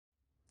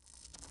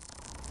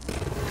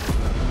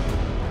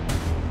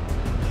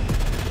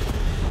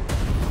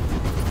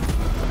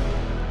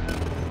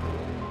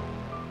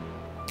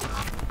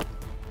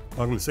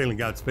Welcome to Sealing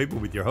God's People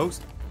with your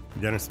host,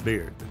 Dennis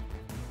Beard.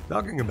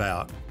 Talking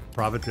about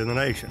prophet to the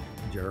nation,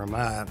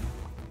 Jeremiah.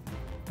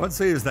 What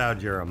seest thou,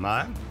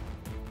 Jeremiah?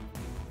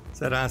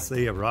 Said, I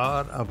see a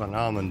rod of an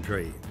almond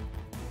tree.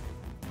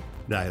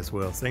 Thou hast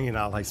well singing,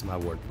 I'll hasten my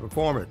word to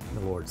perform it, the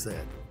Lord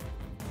said.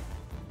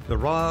 The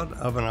rod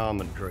of an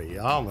almond tree.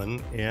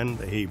 Almond in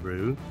the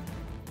Hebrew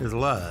is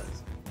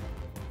Luz.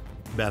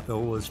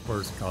 Bethel was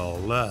first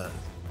called Luz.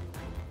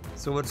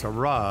 So it's a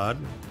rod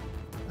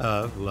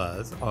of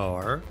Luz,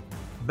 or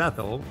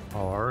Bethel,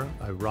 or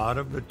a rod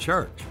of the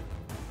church.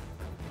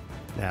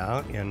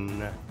 Now,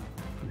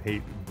 we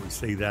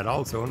see that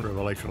also in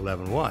Revelation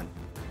 11:1.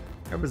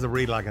 There was a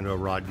reed like unto a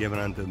rod given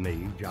unto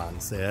me, John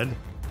said,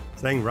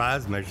 saying,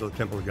 Rise, measure the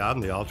temple of God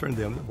and the altar and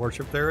them that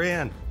worship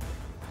therein.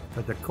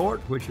 But the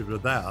court which is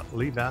without,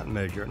 leave out and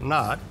measure it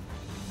not.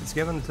 It's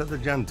given to the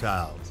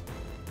Gentiles.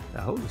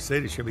 The holy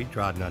city shall be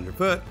trodden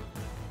underfoot.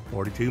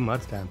 42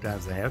 months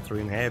times a half,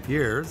 3.5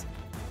 years,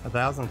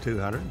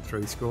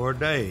 1,260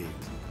 days.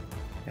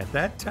 At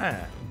that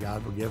time,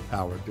 God will give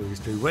power to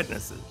his two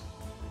witnesses.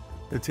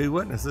 The two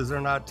witnesses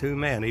are not two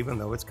men, even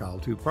though it's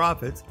called two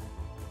prophets,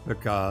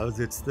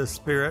 because it's the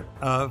spirit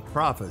of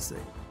prophecy.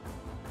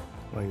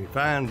 When you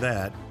find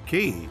that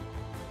key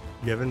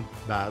given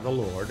by the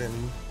Lord in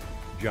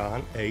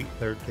John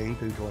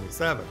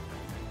 8:13-27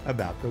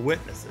 about the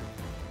witnesses.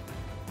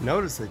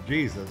 Notice that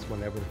Jesus,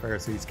 whenever the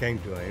Pharisees came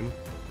to him,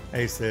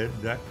 they said,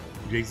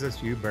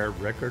 Jesus, you bear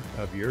record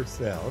of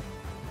yourself.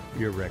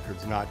 Your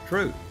record's not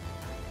true.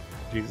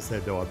 Jesus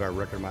said, though I bear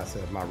record of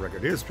myself, my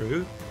record is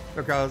true,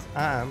 because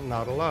I'm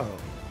not alone.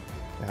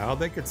 Now, all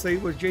they could see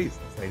was Jesus.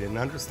 They didn't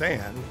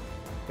understand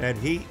that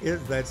he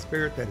is that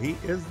spirit, that he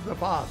is the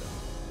Father.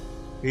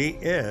 He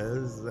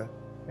is,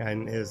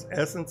 and his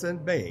essence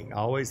and being,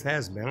 always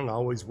has been and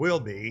always will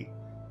be,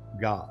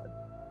 God.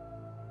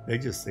 They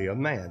just see a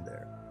man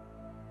there.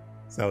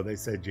 So they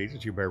said,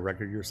 Jesus, you bear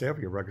record of yourself.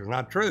 Your record's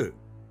not true.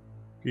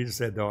 Jesus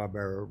said, though I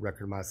bear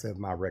record of myself,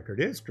 my record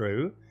is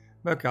true,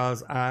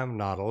 because I'm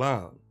not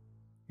alone.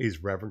 He's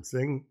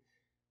referencing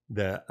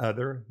the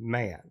other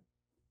man,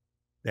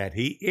 that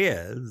he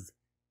is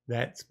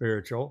that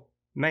spiritual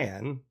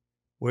man,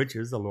 which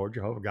is the Lord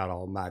Jehovah God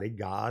Almighty,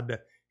 God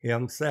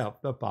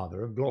himself, the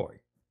Father of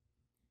glory.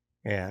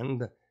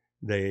 And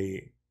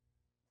he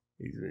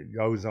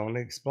goes on and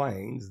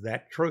explains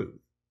that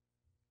truth.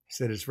 He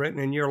said, it's written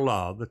in your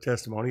law, the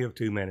testimony of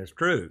two men is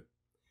true.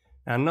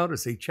 Now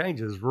notice he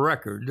changes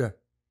record,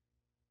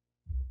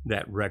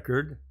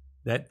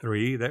 that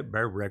three that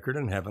bear record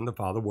in heaven, the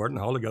Father, Word, and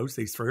the Holy Ghost,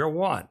 these three are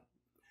one.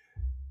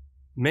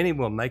 Many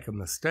will make a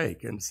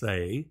mistake and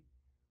say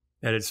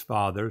that it's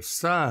Father,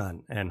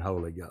 Son, and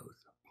Holy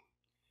Ghost.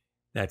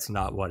 That's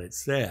not what it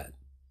said.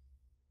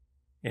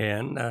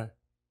 In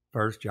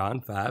 1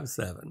 John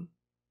 5:7,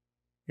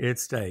 it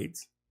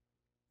states,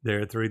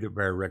 there are three that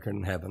bear record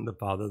in heaven, the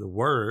Father, the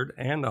Word,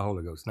 and the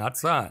Holy Ghost, not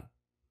Son.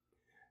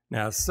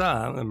 Now,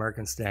 Son,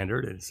 American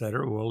Standard,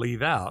 etc., will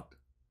leave out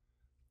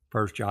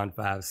 1 John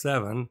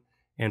 5:7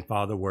 and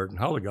Father, Word, and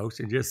Holy Ghost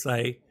and just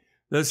say,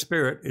 the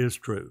Spirit is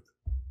truth.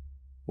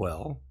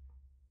 Well,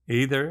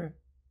 either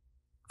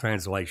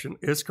translation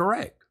is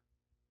correct.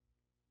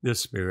 The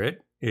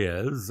Spirit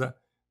is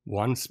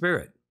one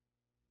Spirit.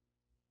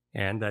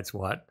 And that's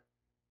what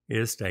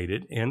is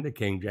stated in the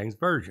King James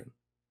Version.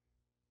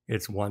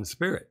 It's one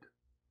Spirit.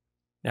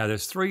 Now,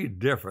 there's three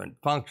different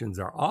functions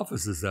or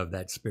offices of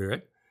that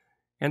Spirit,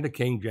 and the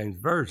King James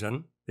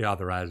Version, the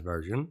Authorized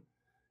Version,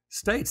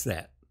 states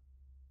that.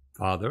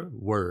 Father,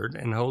 Word,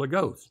 and Holy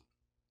Ghost.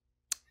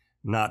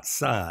 Not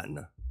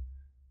Son.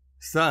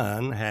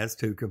 Son has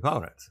two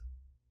components.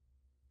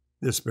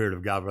 The Spirit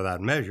of God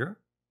without measure,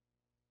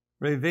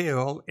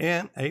 revealed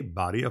in a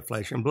body of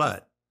flesh and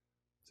blood.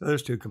 So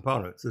there's two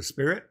components, the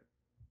Spirit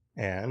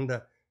and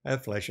a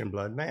flesh and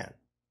blood man.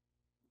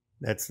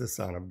 That's the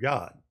Son of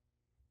God.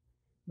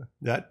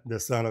 That the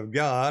Son of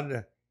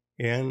God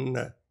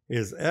in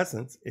his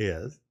essence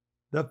is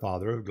the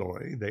Father of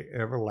glory, the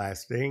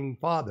everlasting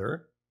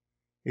Father.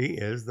 He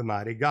is the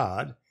mighty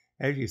God,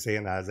 as you see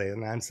in Isaiah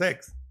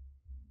 9:6.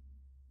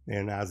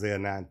 In Isaiah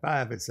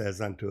 9:5, it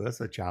says, unto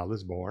us a child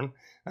is born,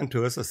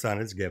 unto us a son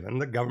is given,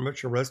 the government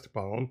shall rest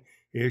upon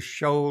his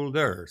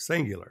shoulder,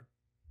 singular.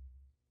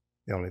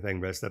 The only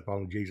thing rested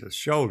upon Jesus'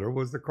 shoulder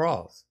was the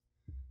cross.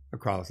 The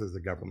cross is the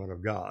government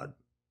of God.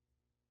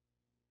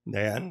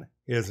 Then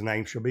his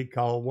name shall be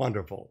called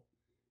Wonderful,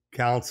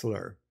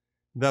 Counselor,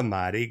 the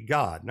Mighty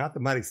God, not the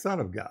Mighty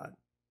Son of God.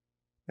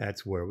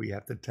 That's where we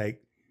have to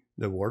take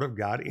the Word of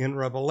God in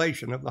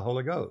revelation of the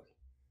Holy Ghost.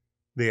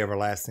 The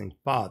everlasting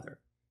Father,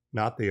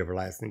 not the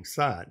everlasting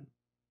Son,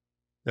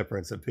 the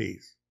Prince of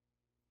Peace.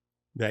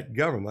 That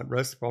government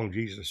rests upon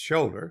Jesus'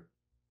 shoulder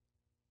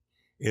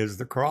is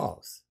the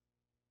cross.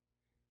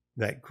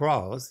 That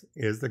cross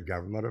is the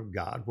government of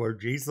God, where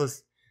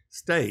Jesus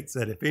states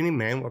that if any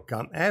man will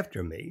come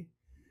after me,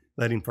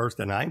 let him first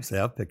deny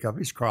himself, pick up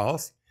his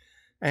cross,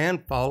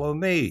 and follow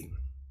me.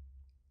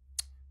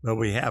 But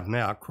we have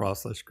now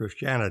crossless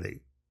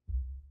Christianity.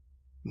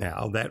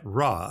 Now that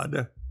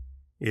rod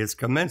is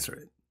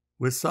commensurate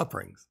with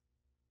sufferings.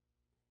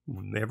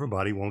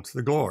 Everybody wants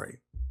the glory.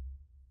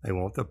 They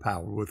want the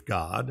power with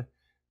God.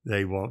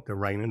 They want to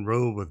reign and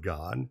rule with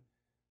God,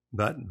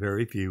 but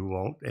very few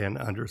want and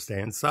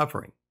understand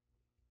suffering.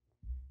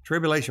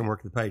 Tribulation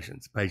worketh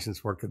patience.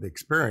 Patience worketh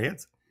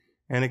experience,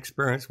 and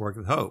experience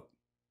worketh hope.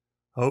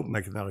 Hope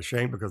maketh not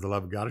ashamed, because the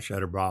love of God is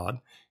shed abroad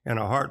in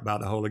our heart by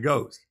the Holy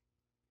Ghost.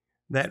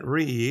 That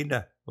reed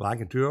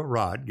like unto a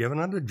rod given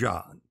unto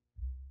John,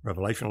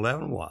 Revelation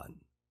 11:1,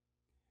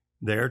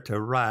 there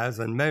to rise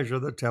and measure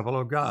the temple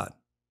of God.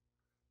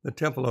 The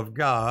temple of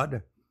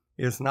God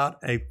is not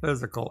a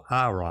physical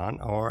iron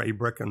or a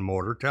brick and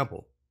mortar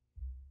temple.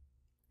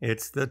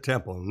 It's the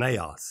temple,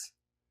 naos,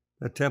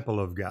 the temple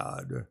of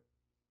God.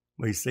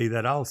 We see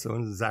that also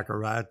in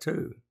Zechariah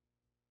 2,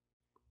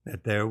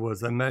 that there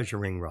was a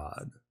measuring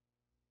rod,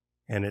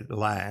 and it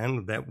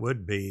line that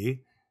would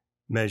be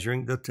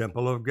measuring the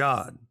temple of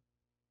God.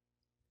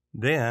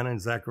 Then in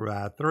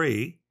Zechariah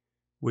 3,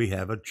 we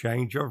have a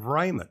change of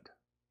raiment.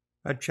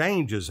 A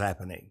change is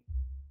happening.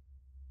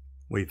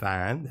 We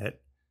find that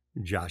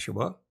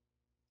Joshua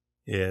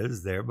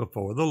is there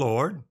before the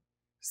Lord.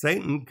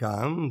 Satan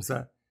comes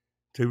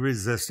to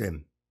resist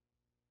him.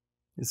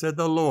 He said,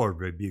 "The Lord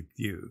rebuked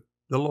you."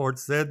 The Lord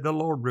said, "The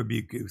Lord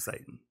rebuke you,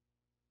 Satan."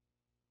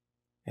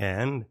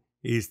 And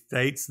he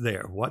states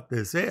there what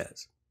this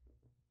is.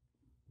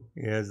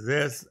 Is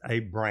this a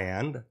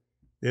brand?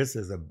 This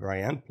is a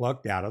brand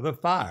plucked out of the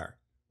fire.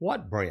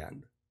 What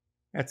brand?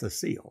 That's a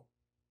seal.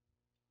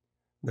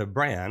 The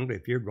brand,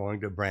 if you're going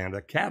to brand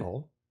a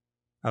cattle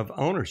of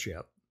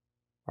ownership,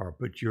 or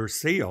put your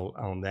seal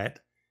on that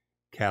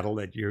cattle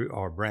that you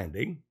are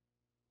branding,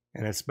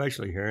 and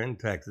especially here in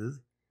Texas,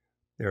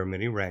 there are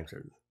many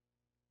ranchers,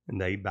 and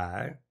they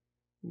buy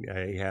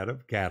a head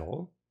of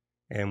cattle,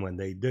 and when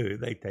they do,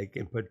 they take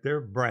and put their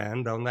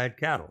brand on that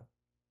cattle.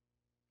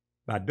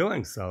 By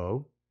doing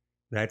so,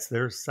 that's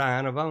their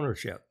sign of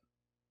ownership.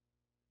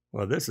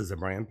 Well, this is a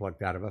brand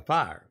plucked out of a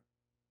fire.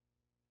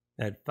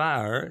 That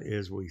fire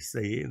is, we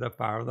see, the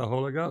fire of the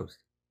Holy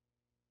Ghost.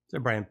 It's a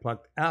brand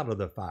plucked out of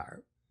the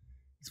fire.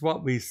 It's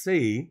what we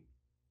see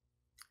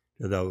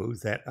to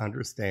those that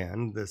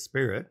understand the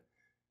Spirit,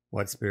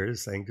 what Spirit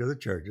is saying to the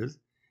churches.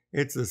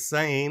 It's the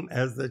same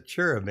as the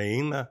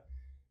cherubim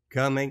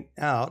coming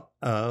out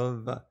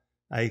of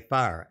a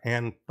fire,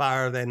 and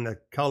fire then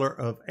the color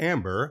of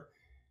amber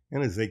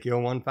in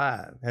Ezekiel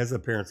 1:5 has the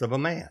appearance of a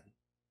man.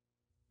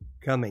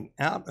 Coming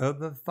out of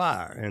the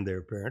fire, and their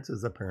appearance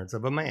is the appearance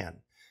of a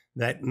man.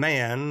 That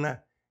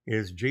man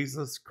is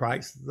Jesus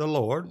Christ the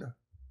Lord,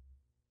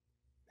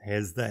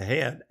 as the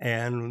head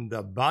and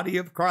the body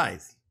of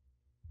Christ,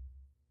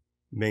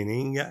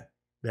 meaning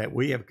that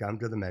we have come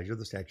to the measure of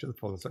the stature of the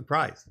fullness of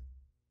Christ.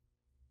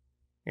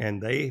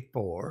 And they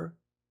four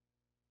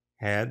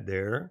had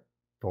their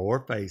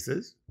four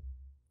faces,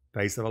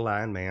 face of a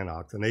lion, man,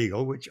 ox, and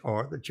eagle, which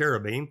are the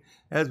cherubim,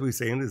 as we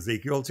see in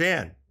Ezekiel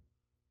 10,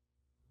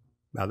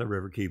 by the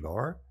river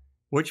Kibar,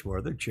 which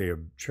were the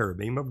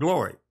cherubim of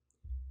glory.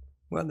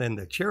 Well, then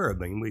the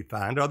cherubim we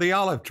find are the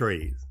olive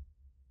trees.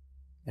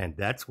 And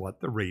that's what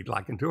the reed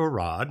like unto a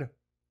rod,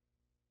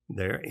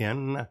 there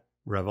in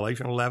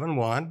Revelation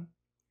 11:1,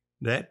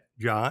 that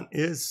John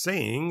is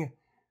seeing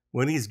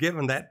when he's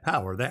given that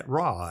power, that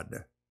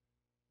rod.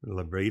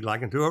 The reed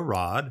like unto a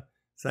rod,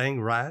 saying,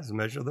 "Rise,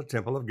 measure the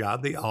temple of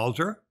God, the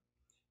altar,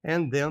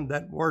 and them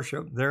that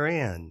worship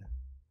therein."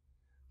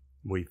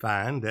 We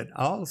find that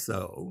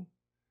also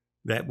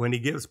that when he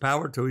gives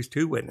power to his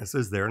two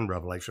witnesses there in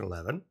Revelation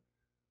 11,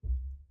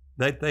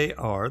 that they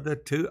are the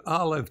two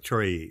olive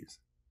trees,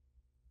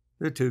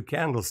 the two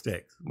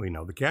candlesticks. We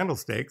know the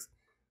candlesticks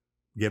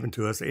given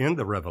to us in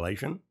the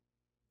Revelation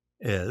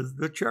is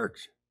the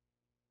church,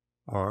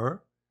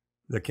 or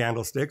the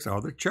candlesticks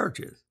are the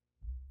churches.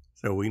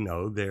 So we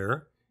know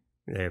there,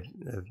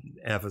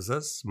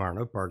 Ephesus,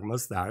 Smyrna,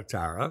 Pergamos,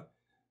 Thyatira,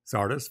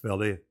 Sardis,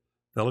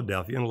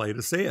 Philadelphia, and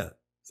Laodicea,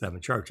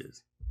 7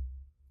 churches.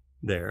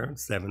 There,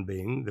 7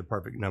 being the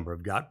perfect number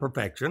of God,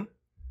 perfection.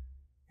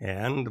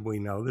 And we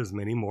know there's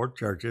many more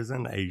churches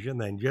in Asia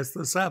than just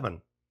the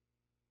 7.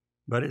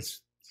 But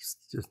it's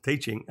just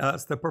teaching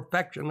us the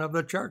perfection of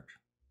the church.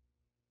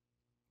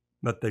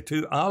 But the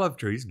two olive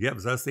trees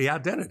gives us the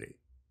identity.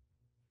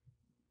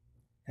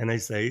 And they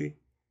say,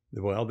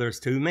 well, there's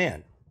 2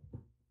 men,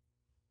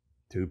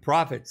 2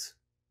 prophets,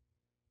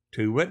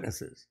 2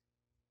 witnesses.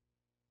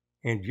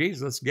 And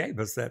Jesus gave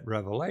us that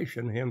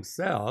revelation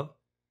himself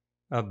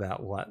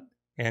about what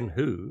and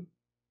who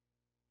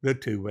the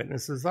 2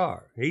 witnesses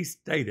are. He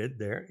stated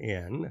there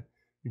in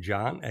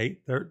John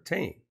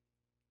 8:13.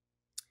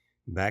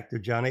 Back to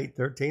John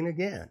 8:13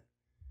 again.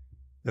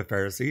 The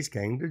Pharisees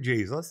came to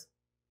Jesus.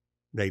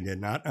 They did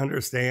not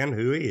understand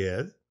who he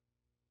is.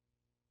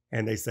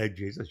 And they said,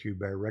 "Jesus, you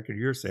bear record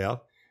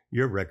yourself.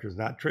 Your record is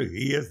not true.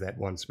 He is that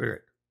one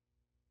Spirit."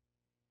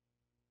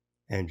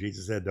 And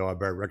Jesus said, "Though I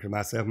bear record of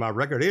myself, my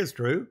record is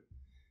true."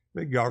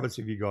 Regardless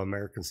if you go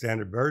American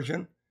Standard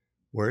Version,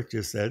 where it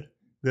just said,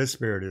 "The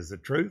Spirit is the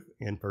truth"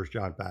 in 1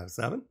 John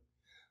 5:7,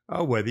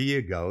 or whether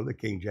you go the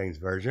King James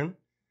Version,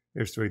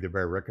 there's 3 that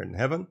bear record in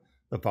heaven,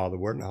 the Father,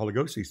 Word, and the Holy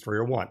Ghost. These three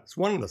are one. It's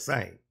one and the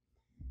same.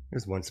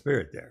 There's one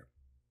Spirit there.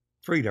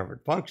 Three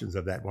different functions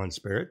of that one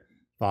Spirit.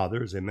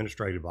 Father is the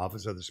administrative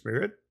office of the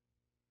Spirit.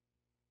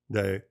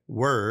 The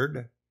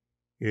Word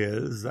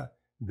is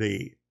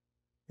the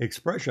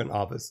expression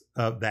office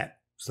of that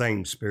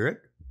same Spirit,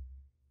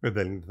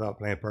 revealing the thought,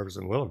 plan, purpose,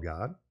 and will of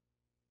God.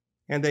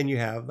 And then you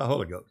have the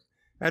Holy Ghost.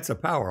 That's a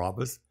power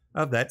office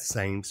of that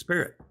same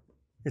Spirit.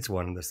 It's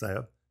one and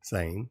the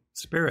same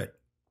Spirit.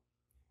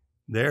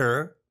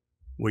 There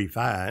we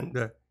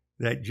find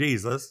that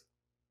Jesus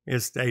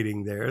is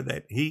stating there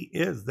that he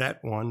is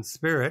that one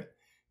Spirit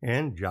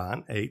in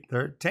John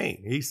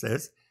 8:13. He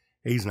says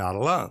he's not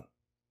alone.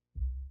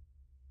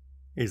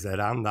 He said,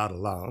 I'm not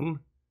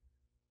alone.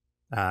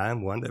 I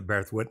am one that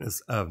beareth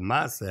witness of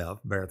myself,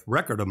 beareth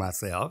record of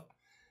myself,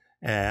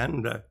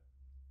 and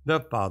the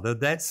Father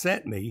that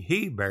sent me,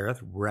 he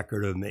beareth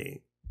record of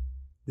me.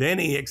 Then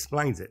he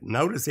explains it.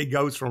 Notice he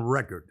goes from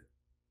record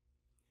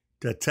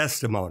to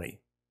testimony.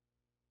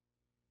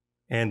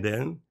 And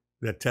then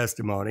the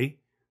testimony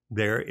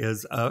there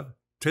is of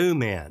two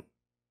men.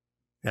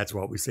 That's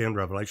what we see in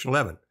Revelation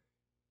 11.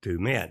 Two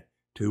men,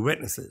 two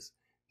witnesses,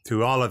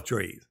 two olive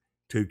trees,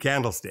 two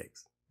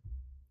candlesticks.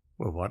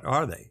 Well, what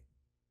are they?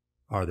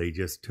 Are they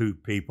just two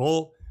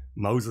people,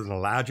 Moses and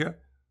Elijah?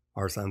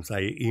 Or some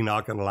say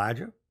Enoch and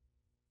Elijah?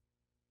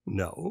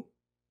 No,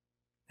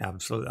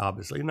 absolutely,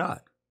 obviously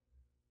not.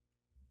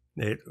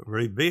 It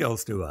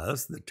reveals to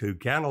us the two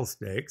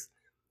candlesticks.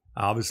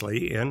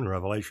 Obviously, in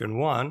Revelation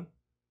 1,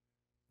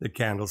 the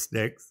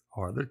candlesticks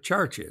are the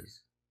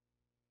churches.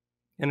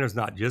 And there's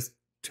not just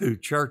two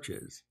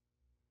churches.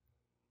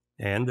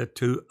 And the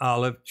two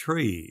olive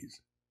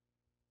trees.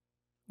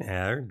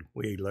 And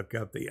we look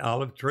up the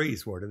olive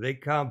trees. Where do they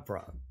come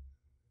from?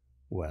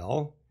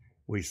 Well,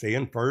 we see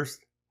in 1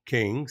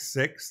 Kings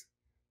 6,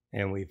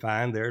 and we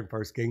find there in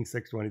 1 Kings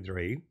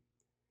 6:23,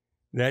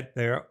 that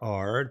there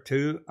are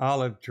two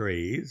olive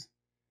trees,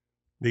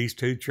 these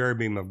two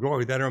cherubim of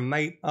glory, that are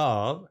made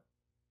of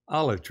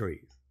olive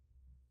trees.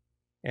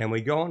 And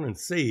we go on and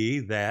see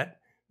that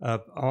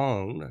up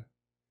on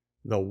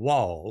the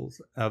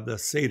walls of the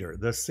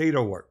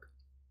cedar work,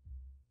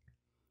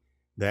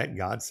 that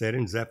God said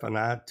in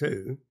Zephaniah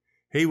 2,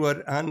 he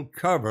would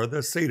uncover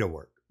the cedar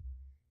work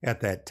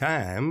at that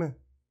time,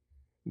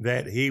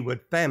 that he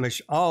would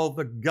famish all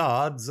the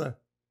gods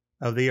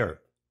of the earth.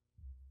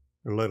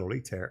 Literally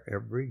tear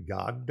every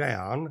god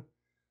down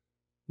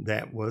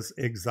that was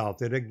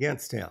exalted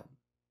against him.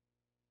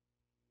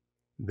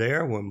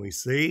 There, when we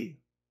see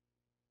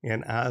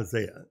in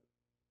Isaiah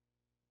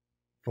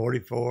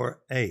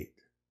 44:8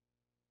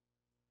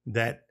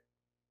 that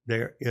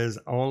there is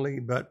only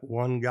but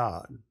one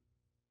God,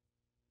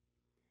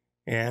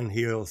 and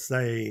he'll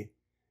say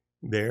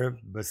there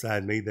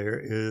beside me there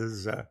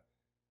is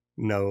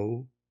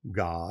no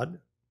God,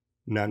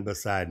 none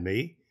beside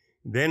me.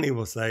 Then he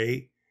will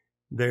say,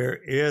 there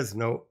is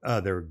no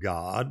other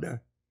God,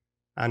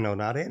 I know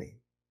not any.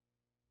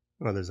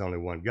 Well, there's only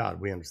one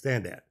God, we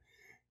understand that.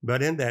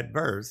 But in that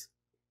verse,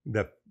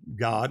 the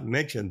God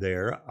mentioned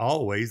there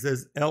always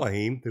is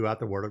Elohim throughout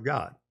the Word of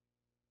God.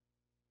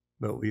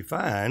 But we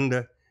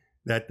find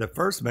that the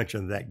first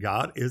mention of that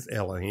God is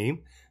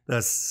Elohim.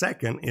 The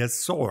second is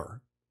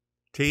Sor,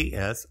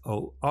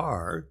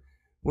 T-S-O-R,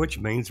 which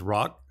means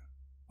rock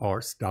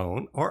or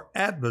stone or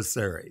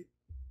adversary.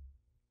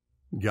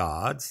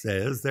 God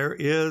says there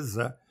is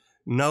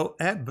no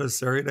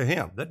adversary to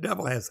him. The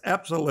devil has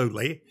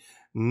absolutely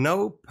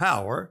no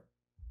power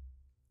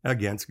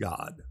against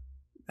God.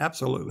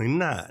 Absolutely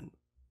none.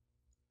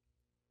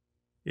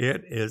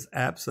 It is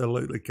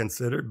absolutely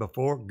considered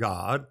before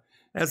God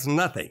as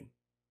nothing.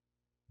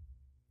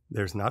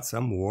 There's not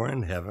some war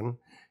in heaven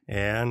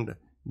and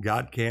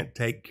God can't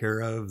take care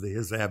of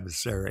his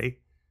adversary.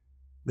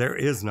 There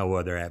is no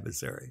other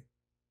adversary.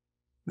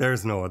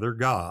 There's no other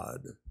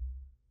God.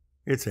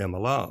 It's him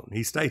alone.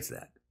 He states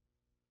that.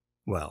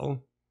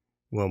 Well,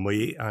 when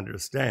we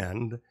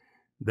understand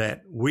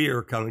that we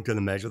are coming to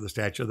the measure of the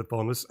stature of the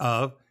fullness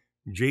of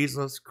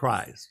Jesus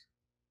Christ,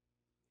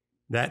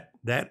 that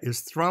is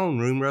throne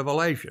room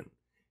revelation.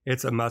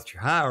 It's a much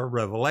higher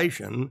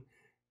revelation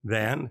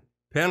than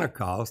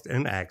Pentecost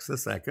in Acts, the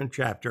 2nd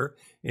chapter,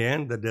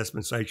 in the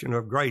dispensation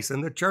of grace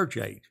in the church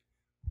age.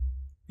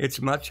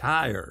 It's much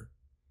higher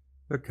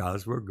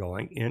because we're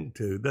going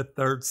into the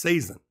third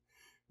season.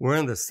 We're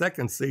in the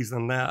second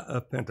season now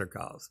of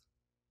Pentecost.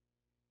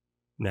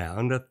 Now,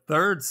 in the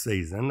third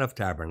season of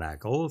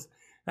Tabernacles,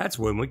 that's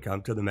when we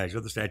come to the measure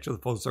of the stature of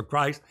the fullness of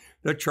Christ.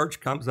 The church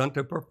comes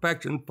unto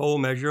perfection, full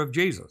measure of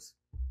Jesus.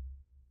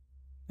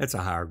 It's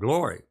a higher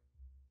glory.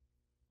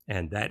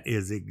 And that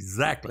is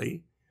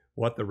exactly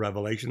what the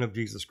revelation of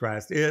Jesus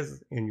Christ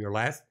is in your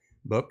last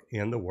book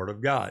in the Word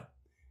of God.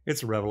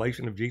 It's a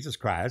revelation of Jesus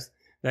Christ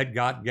that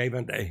God gave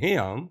unto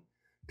him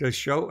to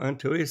show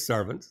unto his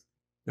servants,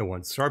 the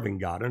ones serving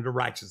God unto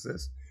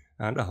righteousness,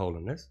 unto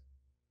holiness,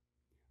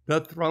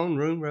 the throne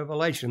room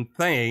revelation,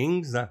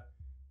 things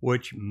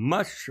which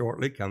must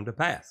shortly come to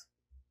pass.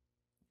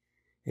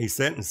 He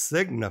sent and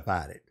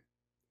signified it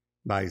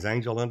by his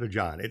angel unto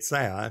John. It's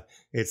signed,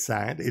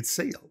 it's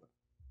sealed.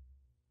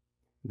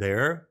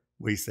 There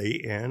we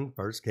see in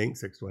 1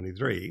 Kings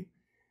 6:23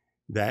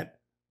 that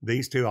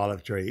these two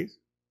olive trees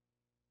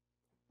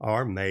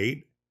are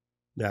made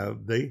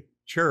of the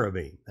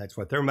cherubim. That's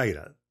what they're made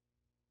of.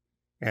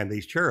 And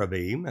these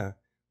cherubim,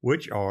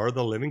 which are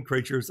the living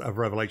creatures of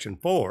Revelation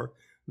 4,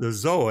 the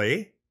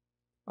Zoe,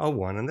 are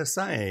one and the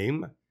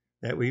same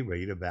that we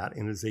read about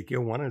in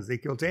Ezekiel 1 and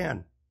Ezekiel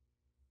 10.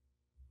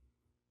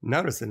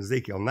 Notice in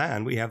Ezekiel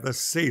 9, we have the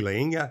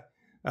sealing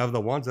of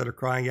the ones that are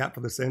crying out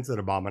for the sins and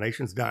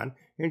abominations done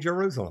in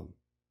Jerusalem.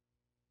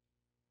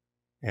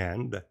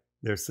 And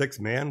there's 6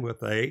 men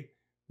with a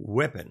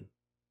weapon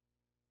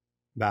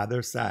by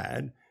their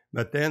side,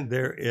 but then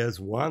there is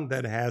one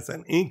that has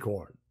an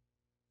inkhorn.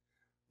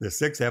 The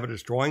 6 have a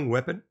destroying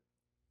weapon,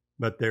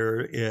 but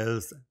there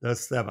is the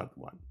 7th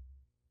one.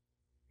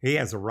 He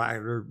has a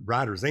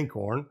rider's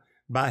inkhorn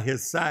by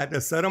his side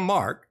to set a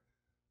mark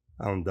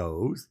on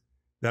those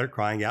that are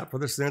crying out for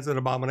the sins and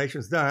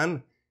abominations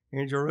done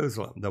in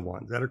Jerusalem. The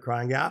ones that are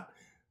crying out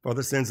for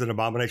the sins and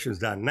abominations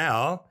done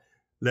now,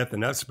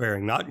 lifting up,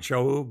 sparing not, and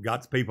show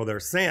God's people their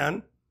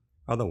sin,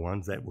 are the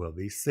ones that will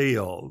be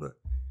sealed.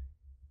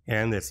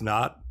 And it's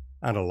not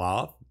an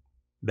Aleph,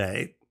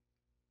 Bet,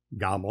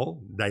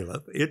 Gimel,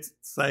 Daleth. It's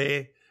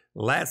a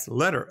last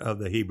letter of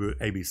the Hebrew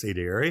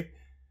abecedary.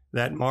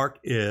 That mark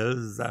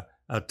is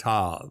a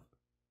Tav.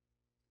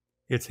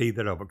 It's he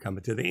that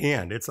overcometh to the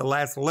end. It's the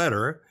last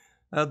letter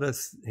of the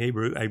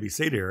Hebrew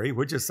abecedary,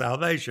 which is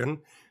salvation,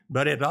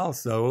 but it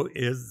also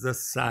is the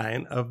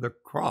sign of the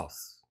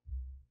cross.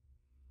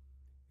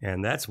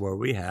 And that's where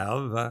we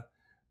have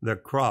the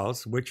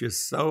cross, which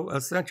is so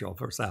essential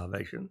for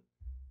salvation,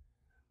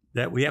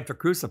 that we have to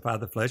crucify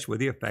the flesh with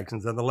the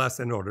affections of the lust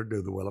in order to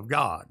do the will of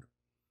God.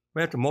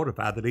 We have to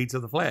mortify the deeds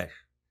of the flesh.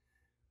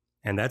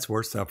 And that's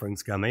where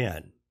sufferings come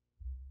in.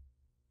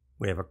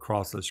 We have a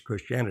crossless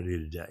Christianity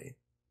today,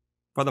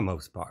 for the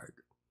most part.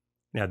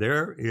 Now,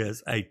 there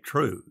is a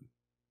true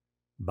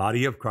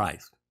body of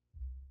Christ.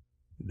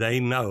 They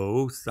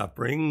know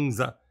sufferings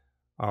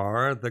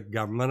are the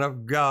government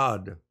of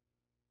God.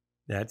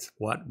 That's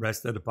what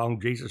rested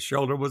upon Jesus'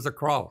 shoulder was the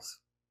cross.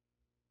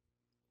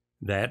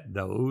 That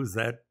those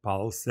that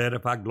Paul said,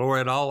 if I glory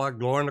at all, I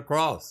glory in the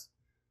cross.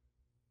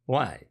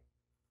 Why?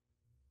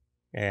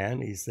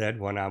 And he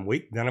said, when I'm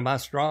weak, then am I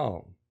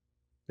strong.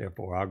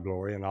 Therefore, I'll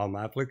glory in all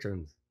my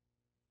afflictions.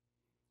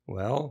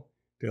 Well,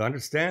 to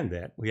understand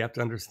that, we have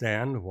to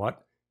understand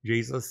what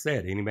Jesus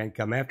said. Any man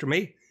come after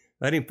me,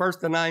 let him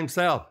first deny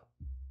himself.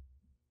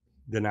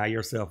 Deny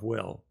yourself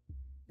will.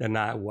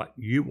 Deny what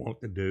you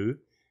want to do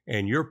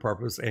and your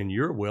purpose and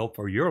your will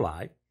for your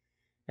life,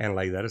 and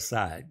lay that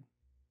aside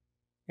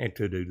and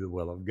to do the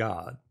will of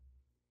God.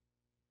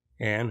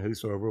 And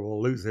whosoever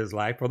will lose his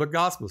life for the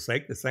gospel's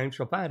sake, the same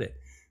shall find it.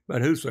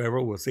 But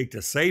whosoever will seek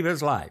to save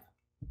his life,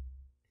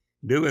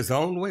 do his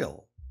own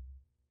will,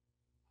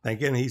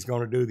 thinking he's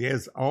going to do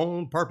his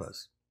own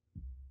purpose,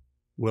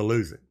 will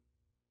lose it.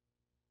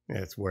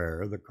 That's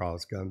where the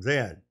cross comes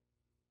in.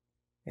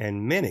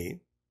 And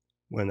many,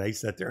 when they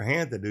set their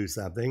hand to do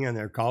something and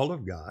they're called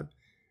of God,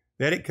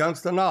 that it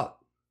comes to naught.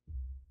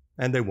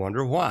 And they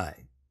wonder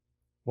why.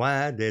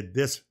 Why did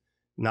this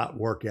not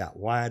work out?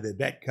 Why did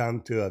that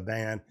come to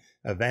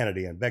a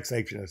vanity and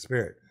vexation of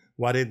spirit?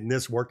 Why didn't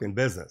this work in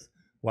business?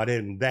 Why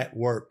didn't that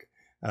work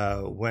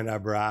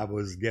whenever I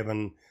was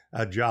given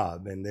a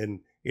job and then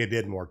it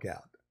didn't work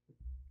out?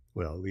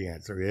 Well, the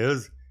answer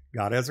is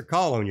God has a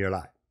call on your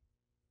life.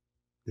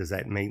 Does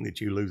that mean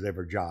that you lose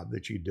every job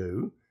that you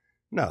do?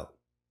 No.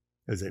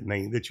 Does it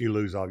mean that you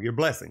lose all your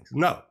blessings?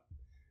 No.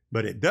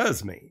 But it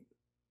does mean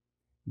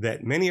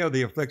that many are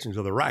the afflictions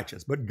of the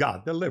righteous, but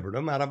God delivered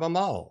them out of them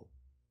all.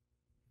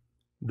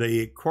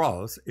 The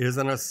cross is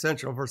an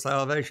essential for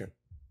salvation.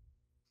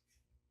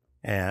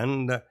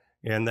 And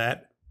in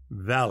that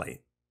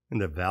valley, in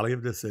the valley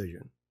of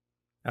decision,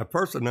 a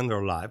person in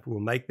their life will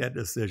make that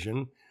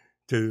decision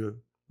to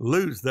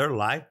lose their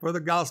life for the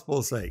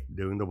gospel's sake,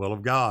 doing the will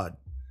of God.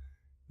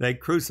 They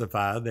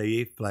crucify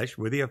the flesh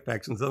with the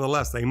affections of the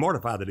lust. They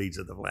mortify the deeds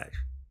of the flesh.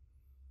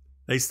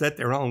 They set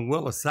their own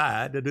will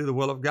aside to do the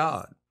will of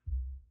God.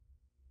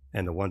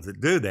 And the ones that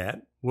do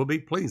that will be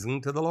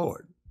pleasing to the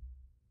Lord.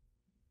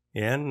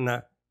 In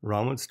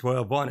Romans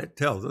 12:1, it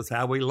tells us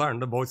how we learn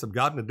the voice of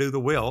God and to do the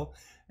will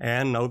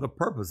and know the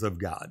purpose of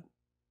God.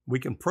 We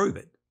can prove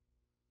it.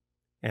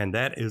 And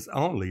that is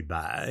only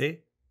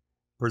by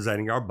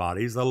presenting our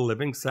bodies a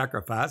living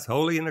sacrifice,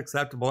 holy and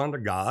acceptable unto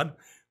God,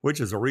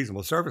 which is a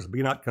reasonable service.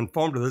 Be not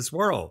conformed to this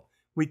world.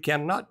 We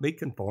cannot be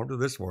conformed to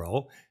this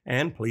world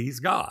and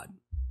please God.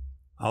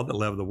 All that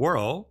love the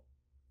world,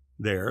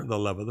 the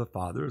love of the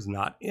Father is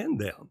not in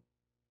them.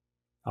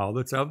 All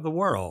that's of the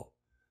world,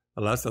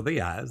 the lust of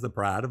the eyes, the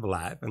pride of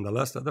life, and the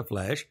lust of the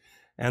flesh,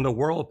 and the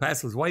world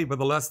passes away with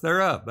the lust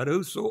thereof. But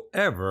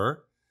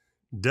whosoever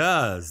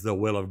does the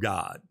will of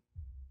God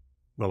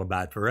will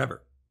abide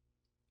forever.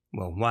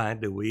 Well, why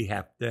do we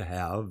have to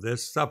have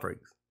this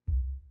sufferings?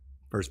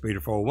 1 Peter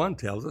 4:1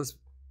 tells us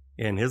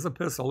in his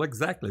epistle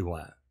exactly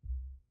why.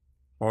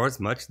 For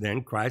as much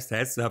then Christ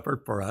has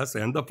suffered for us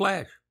in the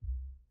flesh.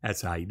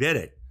 That's how he did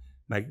it.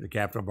 Make the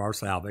captain of our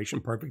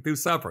salvation perfect through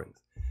sufferings,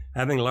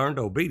 having learned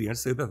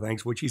obedience through the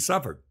things which he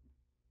suffered.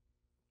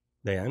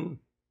 Then,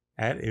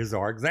 that is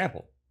our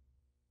example.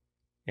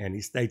 And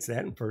he states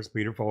that in 1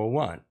 Peter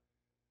 4:1.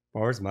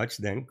 For as much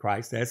then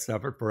Christ has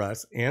suffered for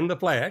us in the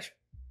flesh,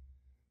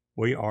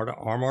 we are to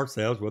arm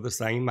ourselves with the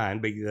same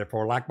mind, be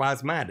therefore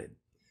likewise minded.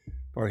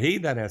 For he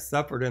that has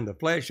suffered in the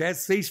flesh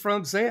has ceased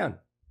from sin.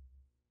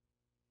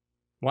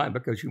 Why?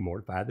 Because you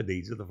mortify the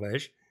deeds of the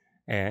flesh,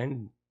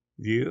 and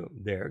you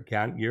there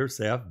count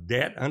yourself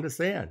dead unto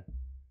sin,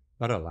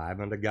 but alive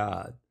unto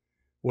God.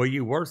 Well,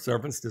 you were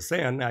servants to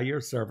sin, now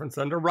you're servants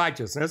unto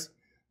righteousness,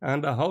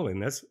 unto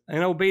holiness,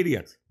 and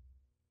obedience.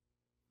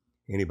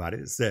 Anybody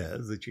that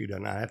says that you do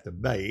not have to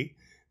obey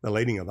the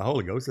leading of the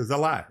Holy Ghost is a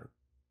liar.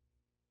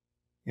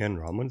 In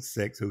Romans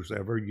 6,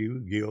 whosoever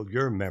you yield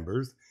your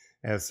members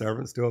as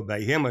servants to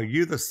obey him, are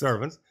you the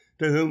servants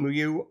to whom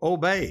you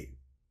obey,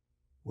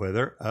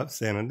 whether of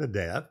sin unto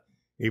death,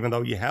 even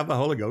though you have the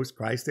Holy Ghost,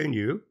 Christ in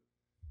you,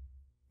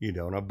 you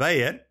don't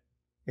obey it,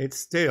 it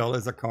still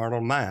is a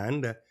carnal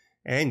mind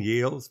and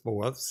yields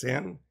forth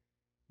sin,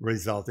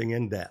 resulting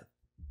in death.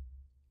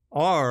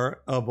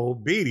 Or of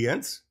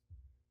obedience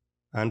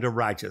unto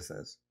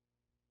righteousness,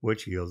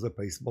 which yields the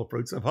peaceable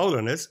fruits of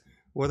holiness,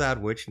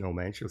 without which no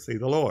man shall see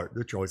the Lord.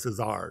 The choice is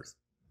ours.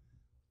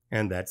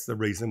 And that's the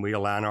reason we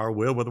align our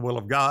will with the will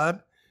of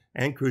God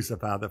and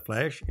crucify the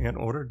flesh in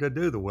order to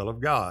do the will of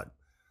God.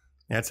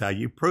 That's how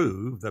you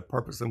prove the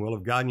purpose and will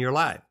of God in your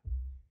life.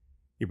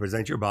 You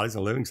present your bodies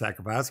a living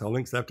sacrifice,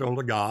 holy, acceptable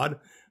to God,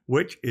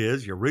 which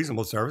is your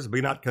reasonable service.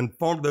 Be not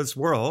conformed to this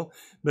world,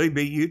 but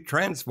be you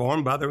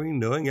transformed by the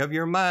renewing of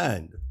your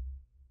mind.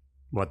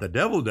 What the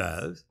devil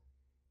does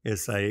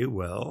is say,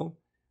 well,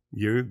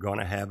 you're going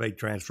to have a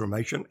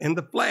transformation in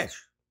the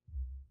flesh.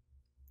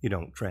 You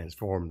don't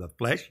transform the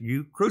flesh,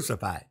 you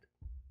crucify it.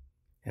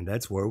 And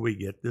that's where we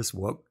get this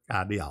woke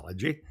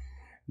ideology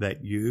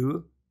that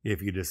you,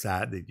 if you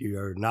decide that you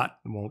are not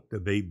want to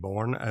be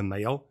born a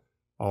male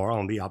or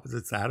on the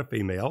opposite side a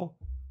female,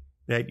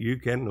 that you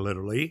can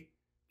literally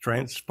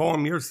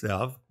transform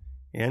yourself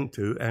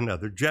into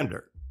another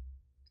gender.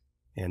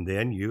 And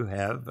then you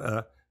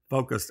have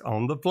focused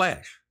on the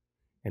flesh.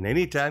 And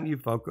anytime you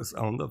focus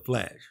on the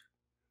flesh,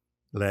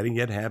 letting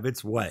it have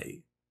its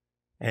way,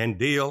 and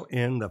deal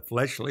in the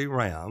fleshly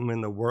realm,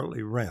 in the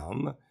worldly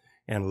realm,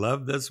 and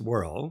love this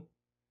world,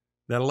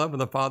 the love of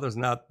the Father is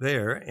not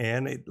there,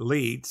 and it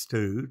leads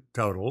to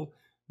total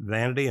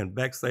vanity and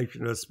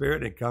vexation of the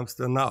spirit. It comes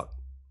to naught.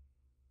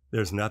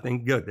 There's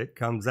nothing good that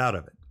comes out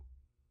of it.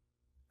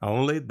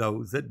 Only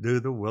those that do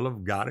the will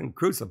of God in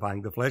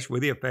crucifying the flesh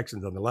with the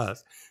affections of the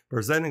lust,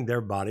 presenting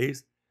their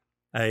bodies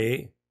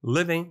a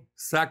living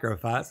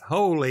sacrifice,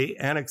 holy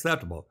and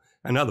acceptable.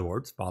 In other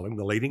words, following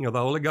the leading of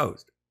the Holy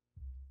Ghost.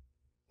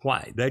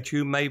 Why? That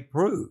you may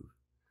prove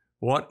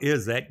what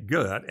is that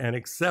good and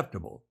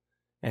acceptable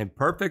and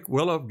perfect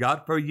will of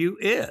God for you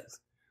is.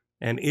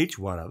 And each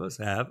one of us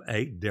have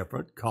a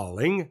different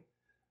calling.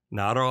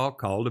 Not all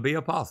called to be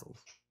apostles.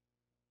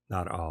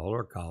 Not all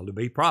are called to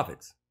be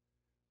prophets.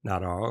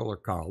 Not all are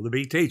called to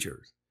be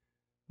teachers.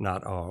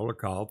 Not all are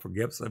called for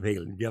gifts of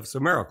healing, gifts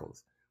of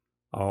miracles,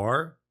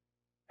 or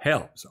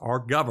helps, or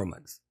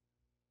governments.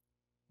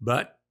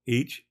 But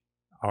each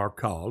are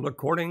called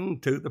according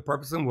to the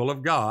purpose and will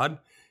of God,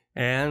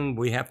 and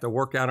we have to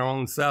work out our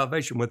own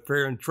salvation with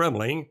fear and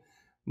trembling.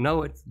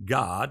 No, it's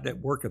God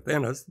that worketh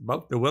in us,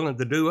 both the will and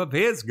the do of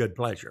his good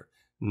pleasure,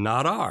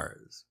 not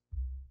ours.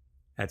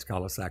 That's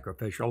called a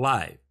sacrificial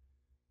life.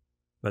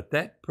 But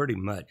that pretty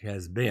much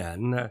has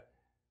been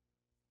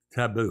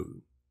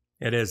taboo.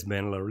 It has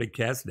been literally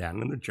cast down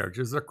in the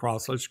churches of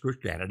crossless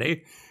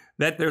Christianity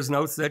that there's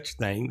no such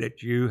thing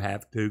that you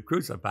have to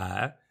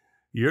crucify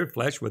your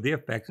flesh with the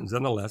affections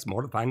and the lust,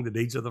 mortifying the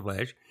deeds of the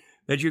flesh,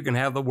 that you can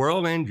have the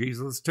world and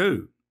Jesus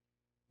too.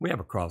 We have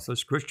a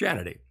crossless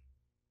Christianity.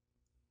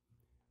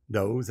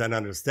 Those that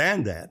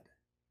understand that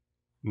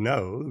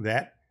know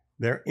that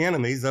they're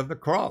enemies of the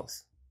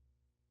cross.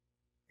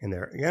 And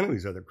they're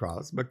enemies of the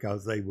cross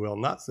because they will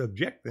not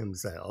subject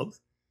themselves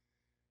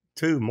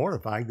to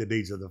mortifying the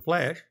deeds of the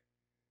flesh,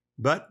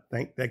 but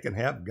think they can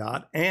have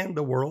God and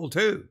the world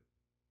too.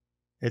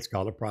 It's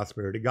called a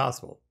prosperity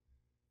gospel,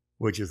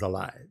 which is a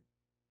lie.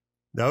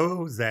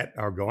 Those that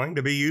are going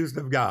to be used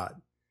of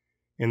God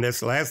in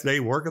this last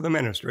day work of the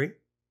ministry,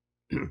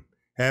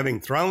 having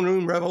throne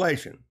room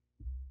revelation,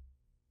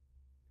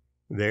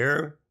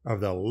 there are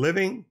the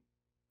living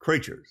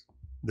creatures,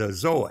 the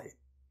Zoe,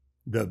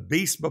 the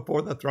beast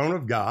before the throne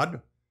of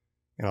God,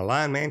 and a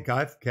lion, man,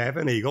 calf,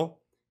 and eagle,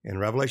 in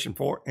Revelation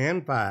 4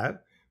 and 5,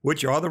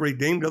 which are the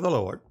redeemed of the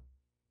Lord,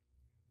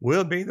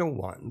 will be the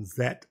ones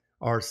that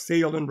are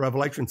sealed in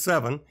Revelation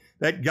 7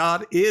 that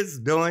God is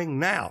doing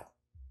now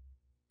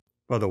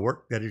for the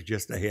work that is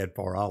just ahead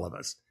for all of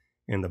us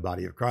in the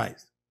body of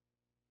Christ.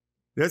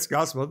 This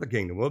gospel of the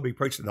kingdom will be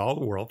preached in all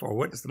the world for a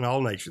witness in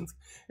all nations,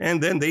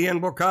 and then the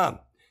end will come.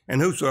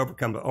 And whosoever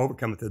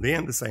overcometh to the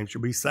end, the same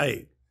shall be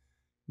saved.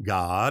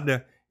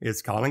 God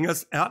is calling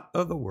us out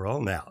of the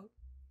world now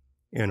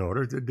in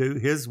order to do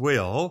his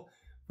will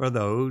for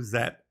those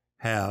that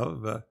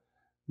have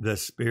the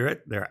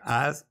Spirit, their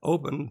eyes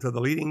open to the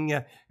leading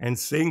and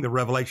seeing the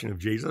revelation of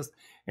Jesus,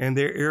 and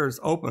their ears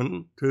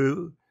open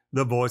to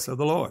the voice of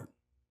the Lord.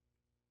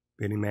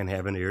 If any man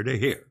have an ear to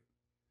hear,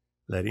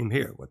 let him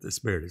hear what the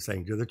Spirit is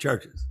saying to the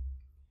churches.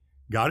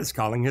 God is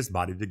calling his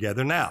body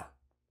together now,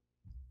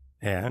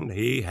 and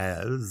he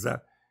has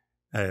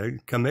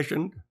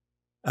commissioned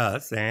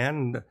us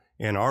and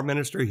in our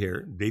ministry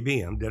here,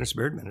 DBM, Dennis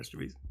Beard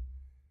Ministries,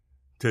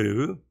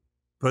 to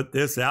put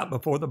this out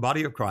before the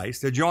body of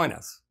Christ to join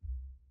us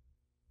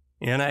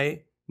in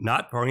a,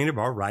 not for any of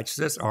our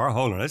righteousness or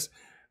holiness,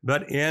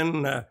 but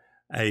in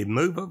a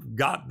move of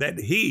God that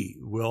he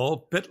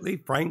will fitly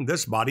frame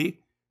this body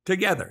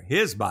together,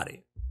 his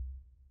body,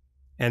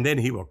 and then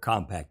he will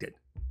compact it,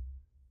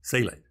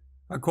 seal it,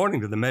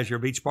 according to the measure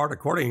of each part,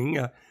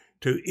 according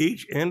to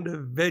each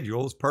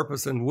individual's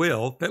purpose and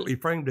will, fitly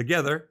framed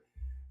together,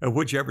 of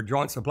whichever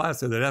joint supplies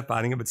to the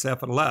edifying of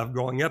itself in love,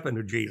 growing up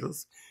into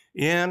Jesus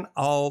in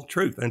all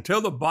truth, until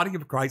the body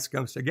of Christ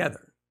comes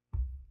together.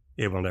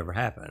 It will never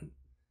happen.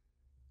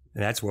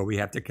 And that's where we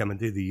have to come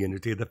into the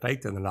unity of the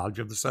faith and the knowledge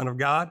of the Son of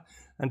God,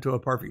 unto a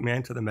perfect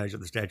man, to the measure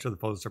of the stature of the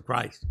fullness of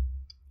Christ.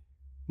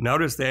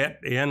 Notice that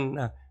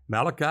in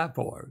Malachi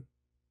 4,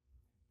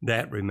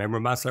 that remember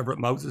my servant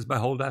Moses,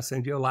 behold, I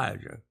send you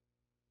Elijah.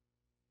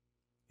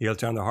 He'll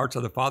turn the hearts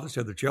of the fathers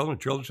to the children,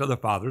 children to the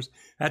fathers.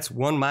 That's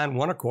one mind,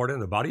 one accord in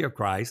the body of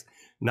Christ,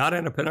 not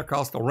in a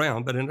Pentecostal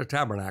realm, but in a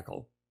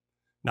tabernacle.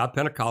 Not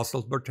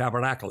Pentecostals, but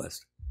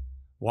tabernacleists.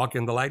 Walk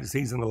in the light,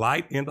 season the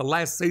light, in the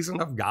last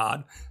season of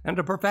God, and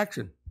to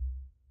perfection.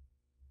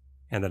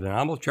 And the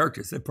denominational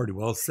churches have pretty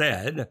well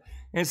said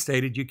and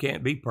stated you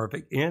can't be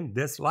perfect in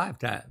this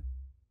lifetime.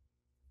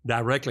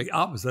 Directly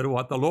opposite of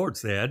what the Lord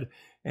said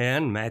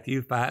in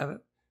Matthew 5,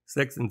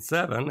 6, and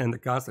 7 in the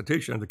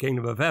Constitution of the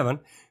Kingdom of Heaven.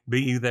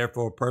 Be you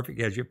therefore perfect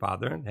as your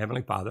Father and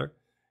Heavenly Father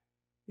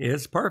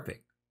is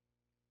perfect.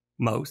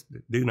 Most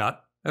do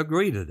not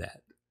agree to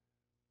that.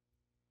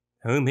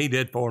 Whom he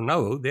did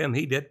foreknow, them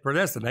he did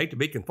predestinate to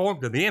be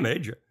conformed to the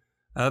image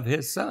of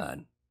his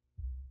Son,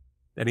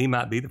 that he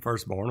might be the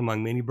firstborn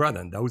among many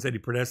brethren. Those that he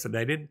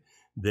predestinated,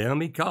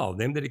 them he called.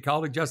 Them that he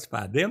called, he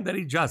justified. Them that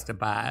he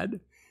justified,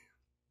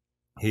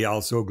 he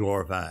also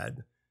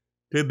glorified,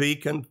 to be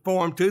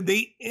conformed to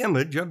the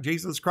image of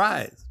Jesus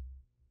Christ.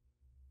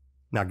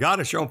 Now, God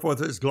has shown forth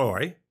his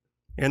glory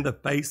in the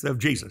face of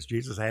Jesus.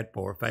 Jesus had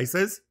 4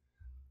 faces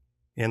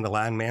in the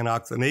lion, man,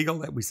 ox, and eagle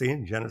that we see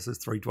in Genesis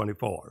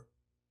 3:24.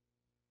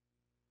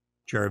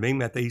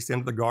 Cherubim at the east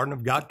end of the garden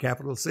of God,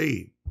 capital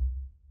C.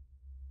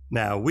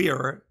 Now, we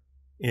are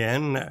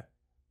in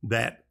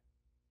that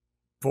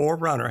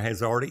forerunner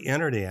has already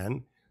entered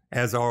in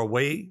as our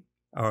way,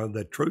 or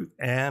the truth,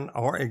 and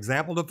our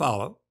example to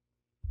follow,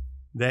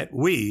 that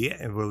we,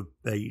 with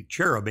the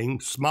cherubim,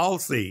 small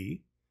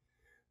c,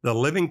 the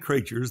living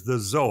creatures, the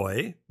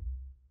Zoe,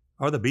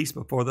 are the beasts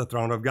before the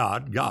throne of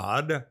God.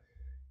 God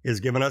is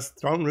giving us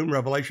throne room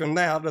revelation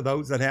now to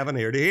those that have an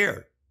ear to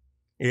hear.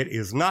 It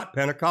is not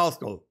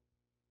Pentecostal.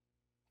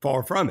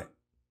 Far from it.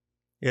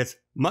 It's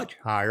much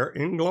higher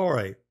in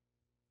glory.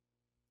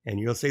 And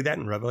you'll see that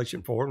in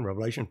Revelation 4 and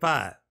Revelation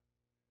 5.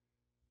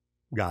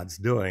 God's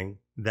doing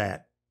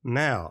that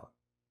now.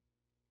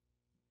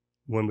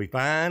 When we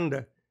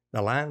find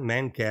the lion,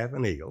 man, calf,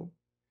 and eagle,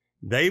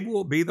 they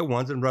will be the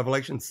ones in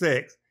Revelation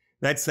 6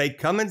 that say,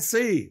 come and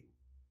see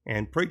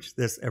and preach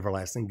this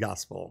everlasting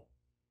gospel.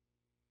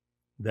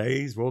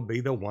 These will be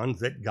the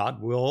ones that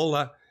God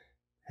will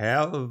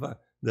have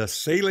the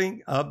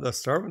sealing of the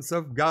servants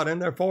of God in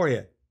their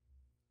forehead.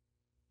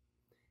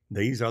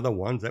 These are the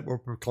ones that will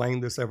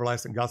proclaim this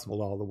everlasting gospel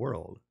to all the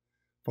world,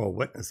 for a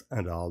witness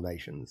unto all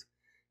nations.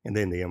 And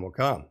then the end will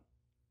come.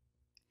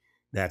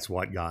 That's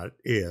what God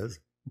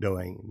is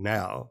doing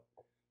now.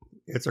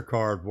 It's a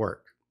carved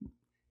work.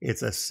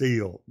 It's a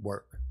sealed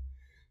work.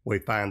 We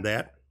find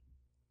that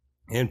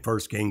in 1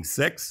 Kings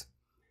 6,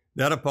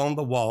 that upon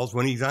the walls,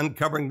 when he's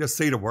uncovering the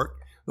cedar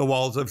work, the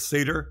walls of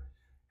cedar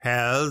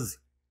has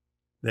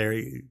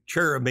their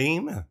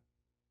cherubim,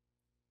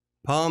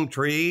 palm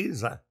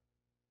trees,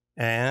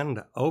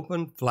 and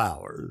open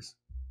flowers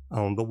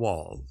on the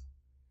walls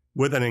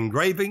with an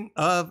engraving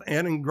of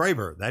an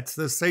engraver. That's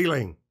the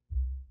sealing.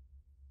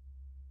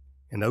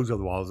 And those are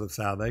the walls of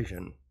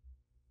salvation.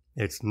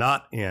 It's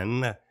not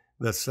in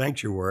the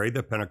sanctuary,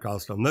 the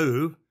Pentecostal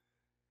move.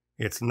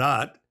 It's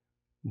not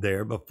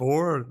there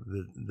before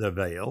the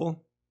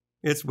veil.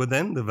 It's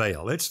within the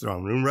veil. It's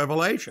throne room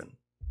revelation.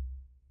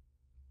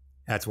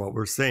 That's what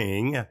we're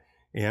seeing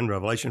in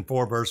Revelation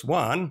 4, verse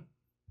 1,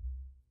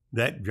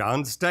 that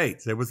John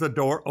states, there was a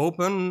door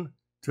open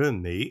to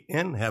me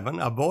in heaven,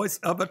 a voice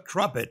of a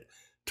trumpet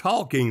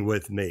talking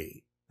with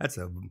me. That's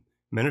a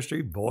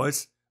ministry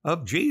voice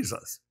of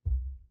Jesus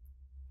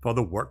for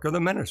the work of the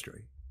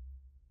ministry,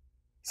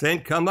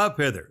 saying, come up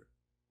hither.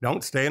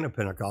 Don't stay in a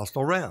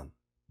Pentecostal realm.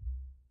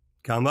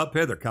 Come up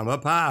hither, come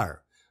up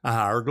higher, a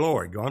higher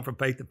glory, going from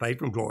faith to faith,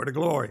 from glory to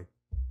glory.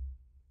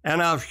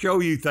 and I'll show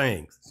you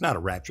things. It's not a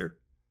rapture.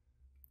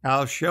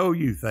 I'll show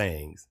you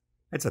things.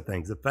 It's the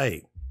things of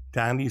faith.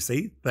 Time you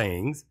see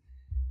things,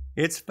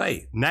 it's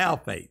faith. Now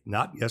faith,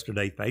 not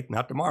yesterday faith,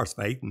 not tomorrow's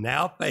faith.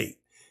 Now faith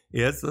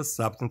is the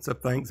substance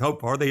of things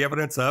hoped for, the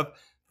evidence of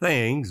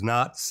things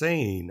not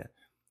seen.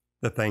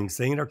 The things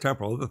seen are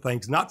temporal. The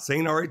things not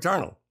seen are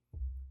eternal.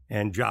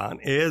 And John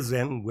is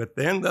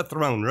within the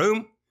throne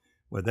room,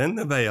 within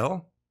the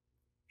veil,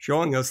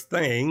 showing us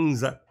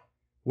things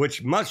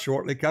which must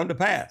shortly come to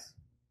pass.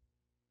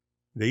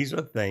 These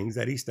are things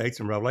that he states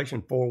in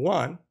Revelation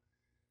 4:1.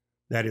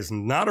 That is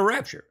not a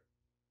rapture.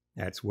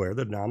 That's where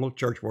the nominal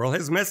church world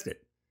has missed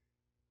it.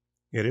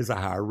 It is a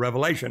higher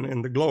revelation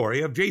in the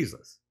glory of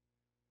Jesus,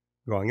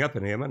 growing up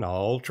in him in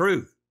all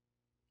truth.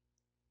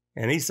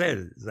 And he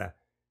says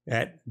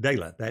at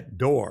daylight, that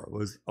door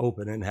was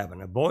open in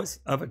heaven, a voice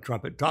of a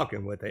trumpet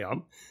talking with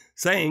him,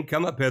 saying,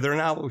 come up hither,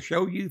 and I will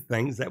show you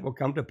things that will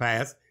come to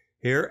pass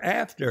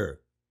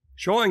hereafter,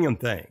 showing him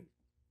things.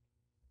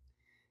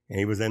 And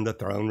he was in the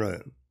throne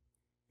room.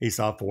 He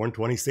saw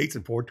 24 seats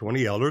and 24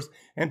 elders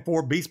and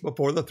 4 beasts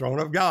before the throne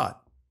of God.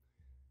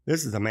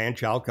 This is a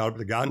man-child called up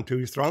to God and to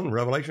his throne in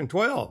Revelation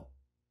 12.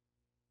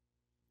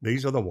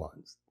 These are the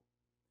ones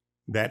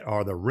that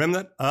are the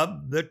remnant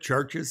of the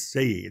church's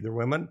seed, the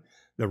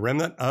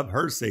remnant of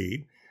her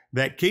seed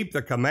that keep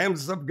the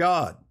commandments of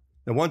God.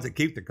 The ones that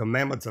keep the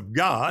commandments of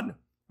God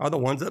are the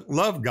ones that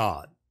love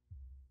God.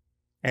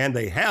 And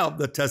they have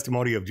the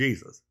testimony of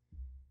Jesus.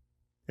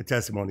 The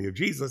testimony of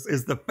Jesus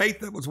is the faith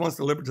that was once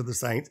delivered to the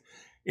saints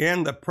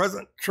in the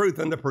present truth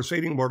and the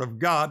preceding word of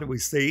God that we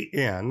see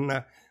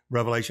in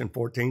Revelation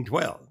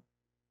 14:12.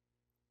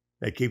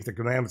 They keep the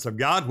commandments of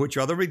God, which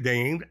are the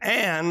redeemed,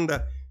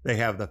 and they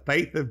have the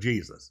faith of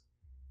Jesus.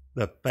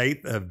 The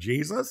faith of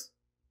Jesus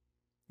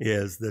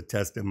is the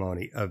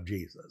testimony of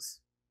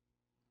Jesus.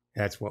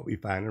 That's what we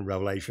find in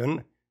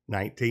Revelation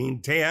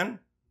 19:10.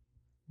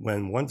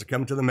 When one's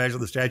come to the measure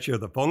of the stature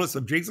of the fullness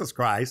of Jesus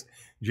Christ,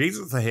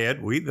 Jesus the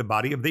head, we the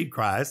body of the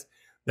Christ.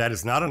 That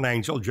is not an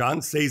angel.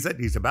 John sees it.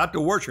 He's about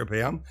to worship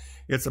him.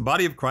 It's the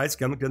body of Christ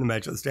coming to the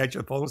measure of the stature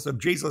of the fullness of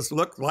Jesus,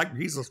 looks like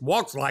Jesus,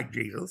 walks like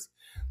Jesus,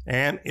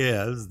 and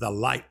is the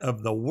light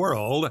of the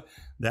world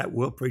that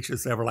will preach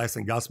this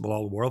everlasting gospel to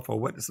all the world for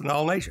witness in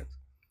all nations.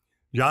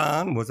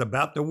 John was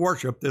about to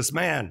worship this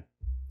man.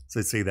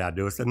 So see, thou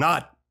doest it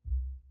not.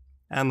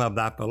 And of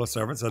thy fellow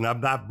servants and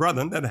of thy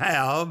brethren that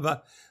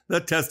have the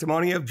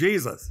testimony of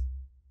Jesus.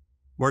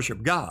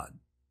 Worship God.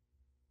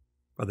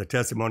 For the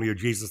testimony of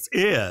Jesus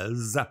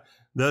is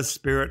the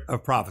spirit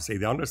of prophecy.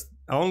 The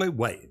only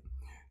way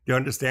to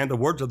understand the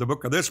words of the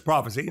book of this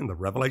prophecy and the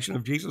revelation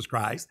of Jesus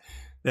Christ,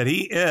 that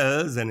he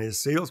is, and his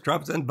seals,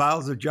 trumpets, and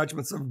vials, the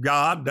judgments of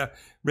God,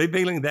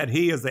 revealing that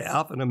he is the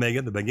Alpha and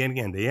Omega, the beginning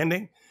and the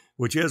ending,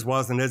 which is,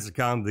 was, and is to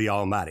come, the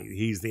Almighty.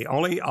 He's the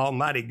only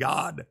Almighty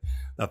God,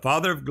 the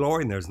Father of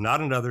glory, and there's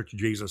not another to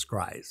Jesus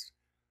Christ.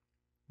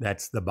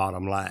 That's the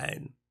bottom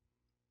line.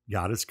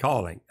 God is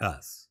calling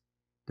us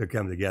to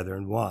come together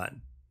in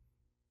one.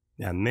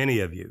 Now, many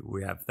of you,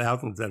 we have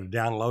thousands that are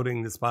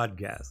downloading this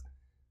podcast.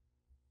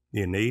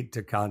 You need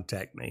to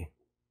contact me.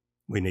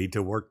 We need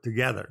to work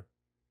together.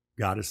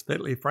 God is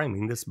fitly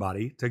framing this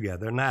body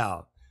together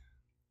now.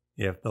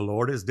 If the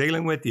Lord is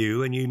dealing with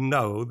you and you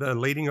know the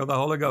leading of the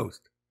Holy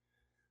Ghost,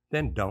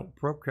 then don't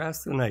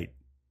procrastinate.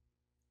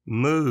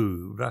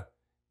 Move,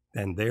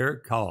 and there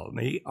call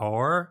me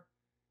or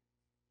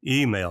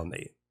email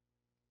me.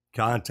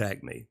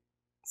 Contact me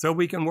so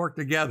we can work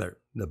together.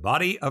 The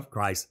body of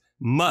Christ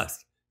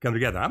must come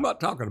together. I'm not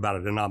talking about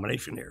a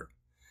denomination here.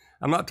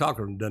 I'm not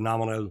talking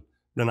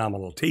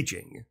denominational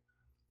teaching.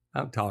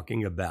 I'm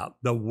talking about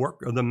the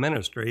work of the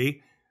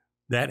ministry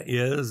that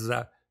is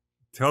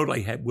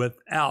totally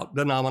without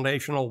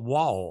denominational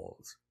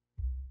walls.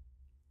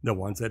 The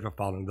ones that are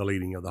following the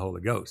leading of the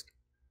Holy Ghost.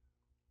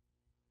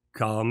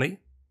 Call me.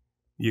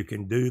 You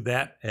can do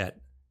that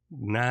at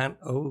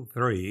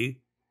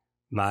 903.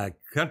 My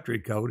country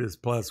code is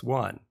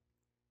 +1.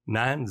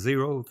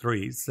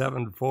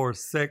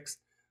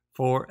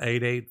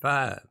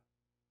 903-746-4885.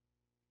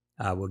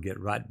 I will get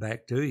right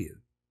back to you.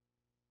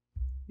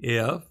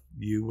 If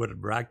you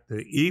would like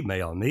to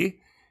email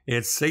me,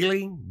 it's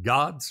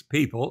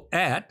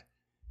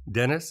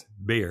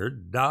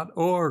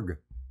sealinggodspeople@dennisbeard.org.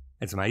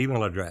 That's my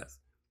email address.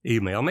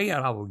 Email me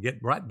and I will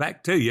get right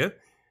back to you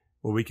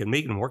where we can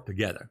meet and work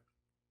together.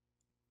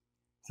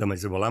 Somebody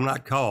said, well, I'm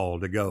not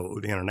called to go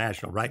to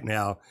international right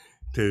now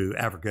to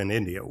Africa and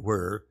India,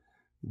 where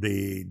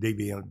the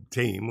DBM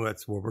team,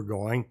 that's where we're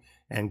going,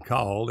 and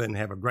called and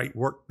have a great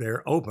work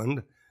there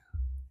opened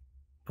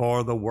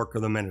for the work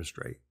of the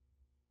ministry.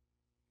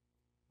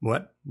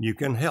 What? You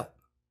can help.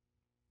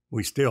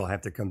 We still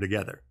have to come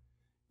together.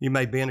 You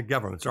may be in the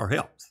governments or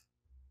helps.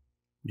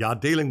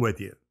 God dealing with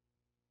you.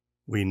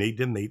 We need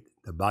to meet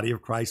the body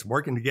of Christ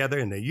working together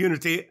in the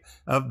unity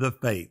of the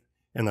faith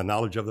and the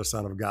knowledge of the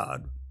Son of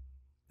God.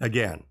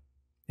 Again,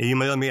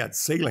 email me at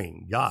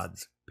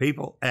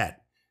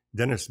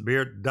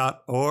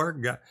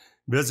sealinggodspeople@dennisbeard.org.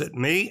 Visit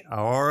me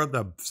or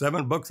the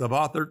 7 books of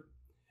author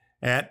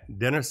at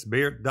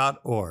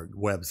dennisbeard.org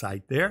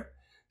website there.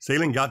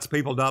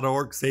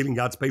 SealingGodsPeople.org,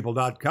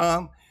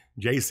 SealingGodsPeople.com,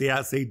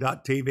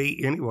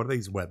 JCIC.tv, any one of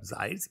these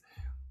websites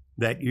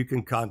that you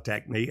can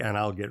contact me, and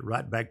I'll get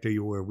right back to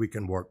you where we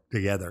can work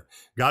together.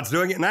 God's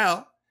doing it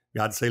now.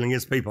 God's sealing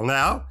his people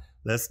now.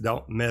 Let's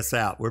don't miss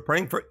out. We're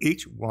praying for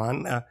each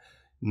one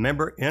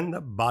member in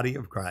the body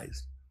of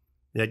Christ,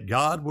 that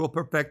God will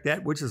perfect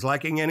that which is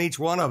lacking in each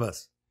one of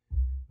us,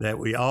 that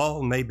we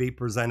all may be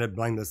presented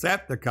blameless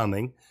at the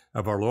coming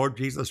of our Lord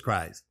Jesus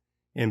Christ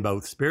in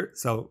both spirit,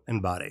 soul,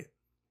 and body.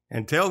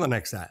 Until the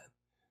next time,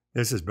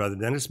 this is Brother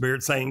Dennis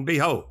Beard saying,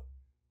 behold,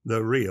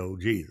 the real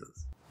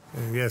Jesus.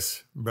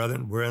 Yes,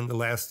 brethren, we're in the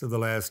last of the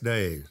last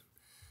days.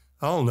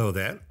 All know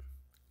that.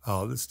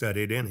 All that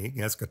studied any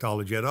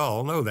eschatology at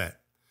all know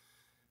that.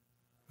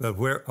 But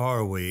where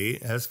are we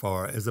as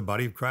far as the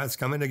body of Christ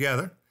coming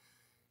together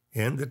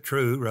in the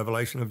true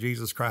revelation of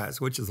Jesus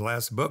Christ, which is the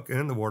last book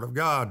in the Word of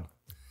God?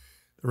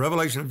 The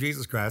revelation of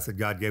Jesus Christ that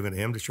God gave unto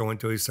him to show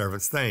unto his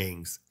servants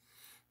things,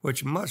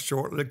 which must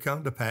shortly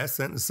come to pass,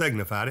 and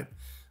signified it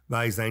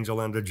by his angel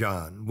unto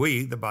John.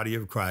 We, the body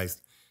of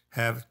Christ,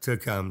 have to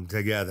come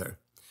together.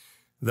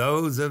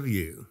 Those of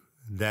you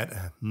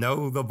that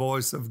know the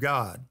voice of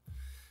God,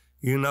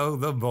 you know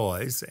the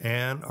voice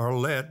and are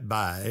led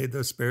by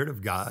the Spirit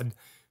of God.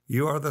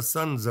 You are the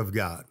sons of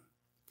God.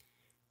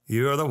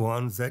 You are the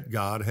ones that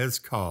God has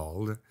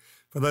called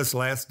for this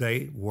last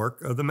day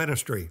work of the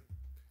ministry.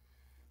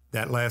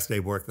 That last day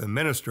work of the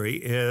ministry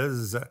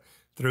is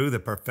through the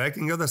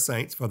perfecting of the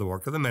saints for the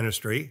work of the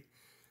ministry,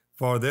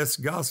 for this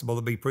gospel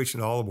to be preached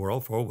in all the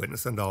world for a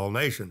witness unto all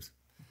nations.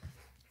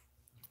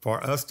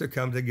 For us to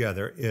come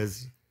together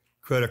is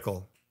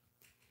critical.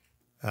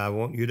 I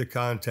want you to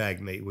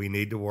contact me. We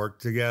need to work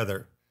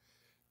together.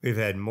 We've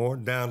had more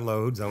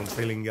downloads on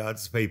Sealing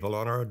God's People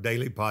on our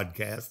daily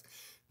podcast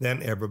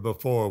than ever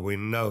before. We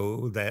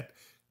know that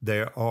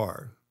there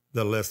are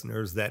the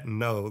listeners that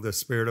know the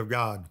Spirit of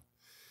God.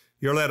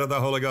 You're led of the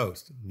Holy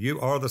Ghost. You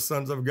are the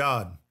sons of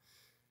God,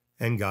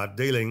 and God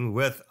dealing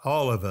with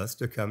all of us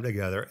to come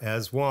together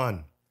as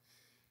one.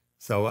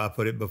 So I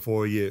put it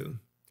before you.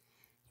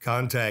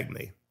 Contact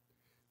me.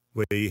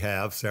 We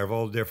have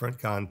several different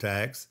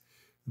contacts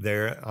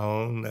there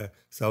on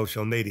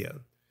social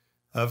media.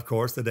 Of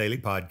course, the daily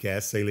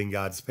podcast, Sealing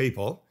God's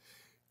People.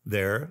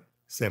 There,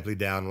 simply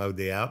download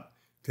the app,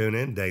 tune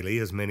in daily,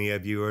 as many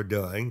of you are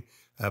doing,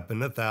 up in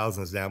the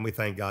thousands now. We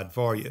thank God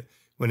for you.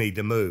 We need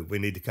to move. We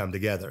need to come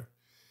together.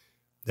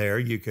 There,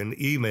 you can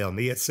email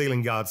me at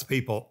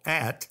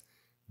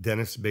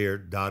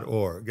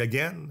sealinggodspeople@dennisbeard.org.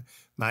 Again,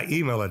 my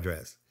email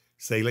address,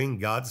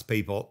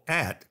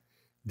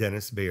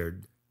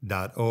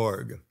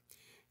 sealinggodspeople@dennisbeard.org.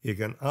 You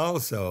can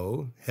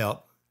also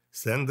help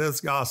send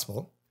this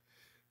gospel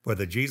for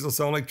the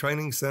Jesus-only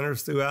training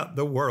centers throughout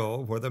the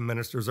world where the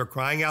ministers are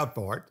crying out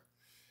for it.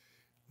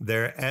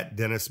 They're at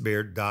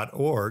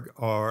dennisbeard.org,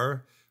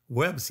 our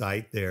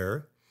website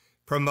there,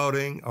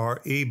 promoting our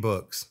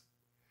ebooks.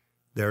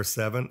 There are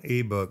 7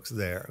 ebooks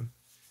there,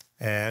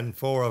 and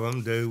 4 of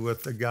them do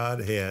with the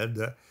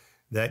Godhead,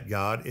 that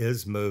God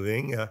is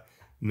moving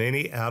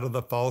many out of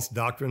the false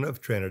doctrine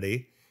of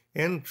Trinity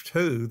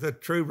into the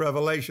true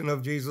revelation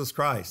of Jesus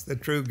Christ, the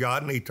true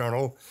God and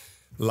eternal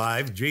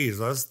life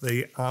Jesus,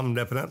 the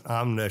omnipotent,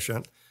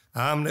 omniscient,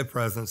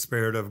 omnipresent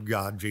Spirit of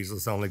God,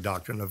 Jesus' only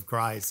doctrine of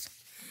Christ.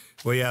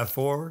 We have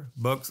 4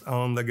 books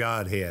on the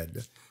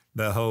Godhead.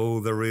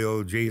 Behold the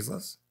real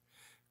Jesus,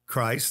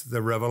 Christ,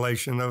 the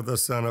revelation of the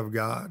Son of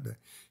God,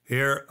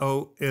 Hear,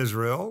 O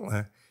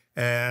Israel,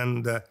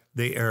 and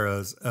the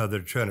eras of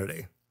the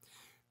Trinity.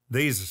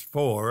 These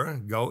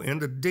 4 go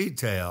into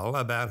detail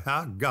about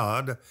how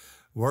God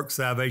works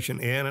salvation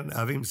in and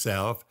of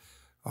himself.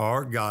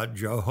 Our God,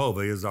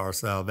 Jehovah, is our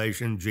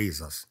salvation,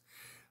 Jesus.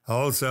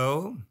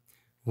 Also,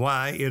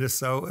 why it is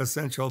so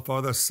essential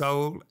for the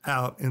soul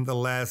out in the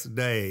last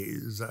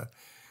days,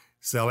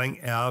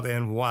 selling out,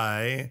 and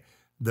why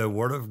the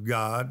Word of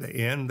God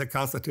in the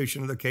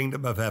Constitution of the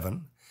Kingdom of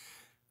Heaven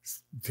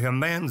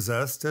commands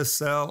us to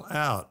sell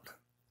out.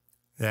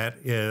 That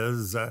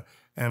is an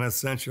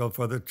essential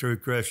for the true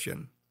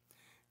Christian.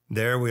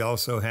 There we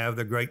also have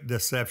the great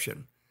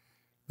deception,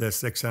 the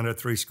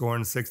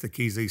 666, the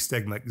Kizhi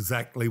stigma,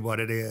 exactly what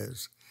it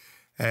is,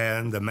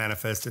 and the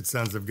manifested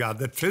sons of God,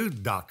 the true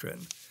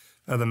doctrine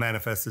of the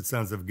manifested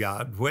sons of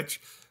God, which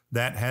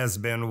that has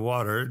been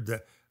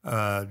watered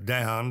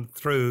down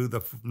through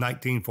the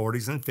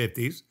 1940s and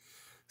 50s,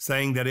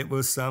 saying that it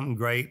was some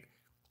great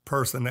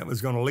person that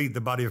was going to lead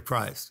the body of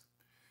Christ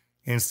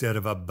instead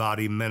of a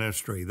body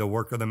ministry. The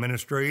work of the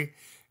ministry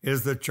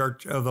is the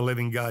church of the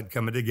living God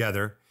coming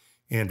together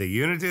in the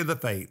unity of the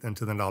faith and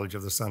to the knowledge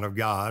of the Son of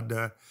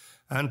God,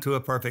 unto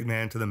a perfect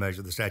man, to the measure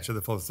of the stature of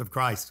the fullness of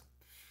Christ.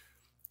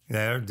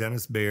 There,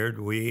 Dennis Beard,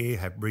 we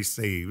have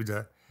received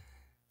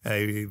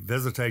a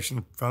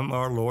visitation from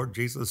our Lord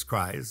Jesus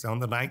Christ on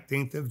the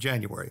 19th of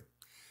January,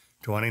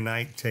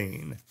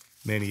 2019.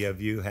 Many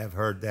of you have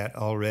heard that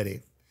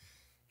already.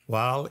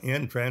 While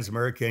in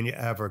Transmara, Kenya,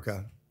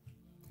 Africa,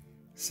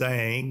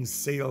 saying,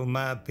 seal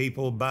my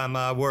people by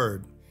my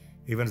word.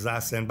 even as I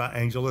send my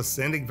angel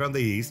ascending from the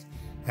east,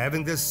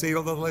 having this seal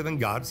of the living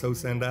God, so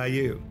send I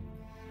you.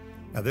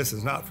 Now this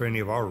is not for any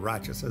of our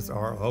righteousness or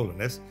our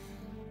holiness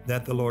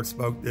that the Lord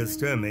spoke this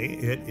to me.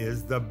 It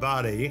is the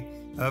body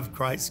of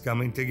Christ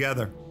coming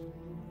together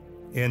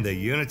in the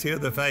unity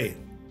of the faith.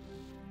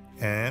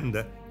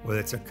 And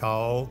it's a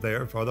call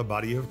there for the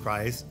body of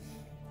Christ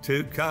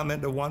to come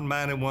into one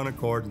mind and one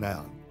accord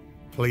now.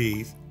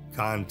 Please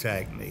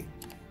contact me.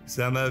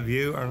 Some of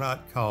you are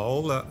not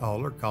called,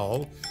 all are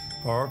called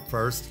for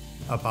first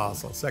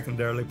apostles,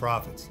 secondarily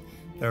prophets,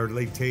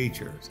 thirdly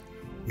teachers,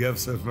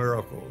 gifts of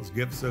miracles,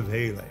 gifts of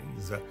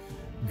healings,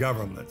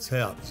 governments,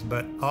 helps,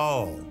 but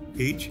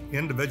each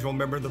individual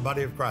member of the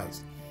body of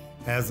Christ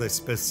has a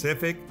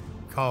specific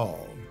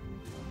call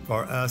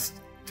for us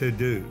to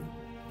do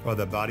for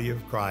the body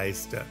of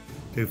Christ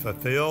to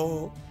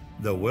fulfill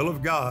the will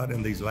of God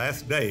in these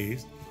last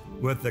days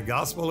with the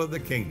gospel of the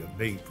kingdom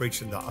being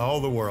preached into all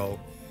the world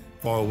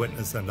for a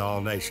witness unto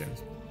all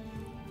nations.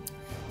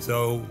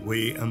 So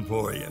we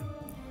implore you,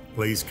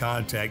 please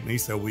contact me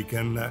so we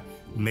can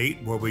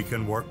meet where we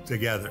can work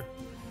together.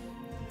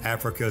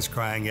 Africa is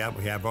crying out.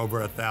 We have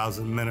over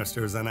 1,000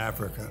 ministers in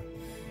Africa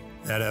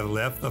that have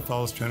left the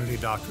false Trinity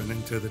doctrine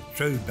into the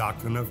true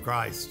doctrine of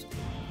Christ.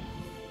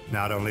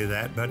 Not only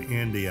that, but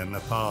India,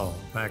 Nepal,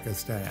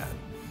 Pakistan,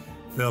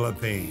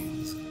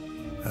 Philippines,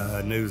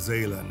 New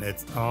Zealand,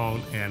 it's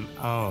on and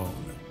on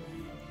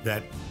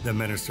that the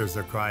ministers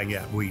are crying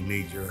out, we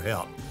need your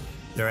help.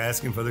 They're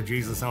asking for the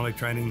Jesus-only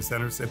training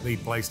centers to be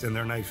placed in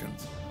their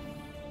nations.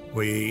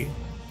 We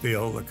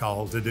feel the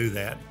call to do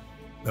that,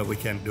 but we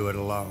can't do it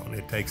alone.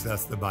 It takes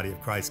us, the body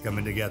of Christ,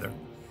 coming together.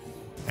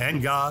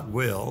 And God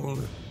will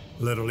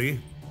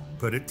literally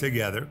put it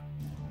together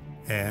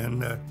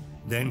and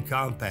then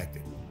compact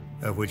it.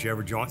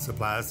 Whichever joint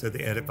supplies to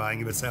the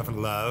edifying of itself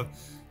in love,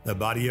 the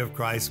body of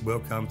Christ will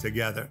come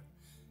together.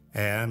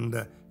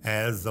 And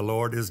as the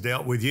Lord has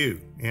dealt with you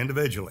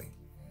individually,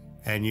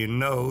 and you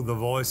know the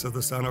voice of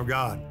the Son of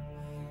God,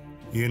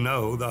 you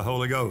know the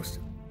Holy Ghost,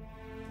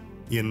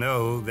 you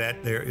know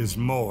that there is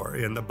more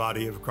in the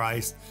body of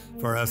Christ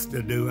for us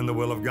to do in the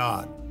will of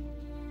God,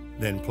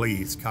 then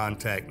please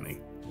contact me.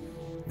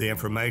 The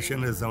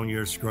information is on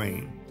your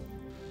screen.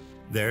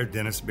 There,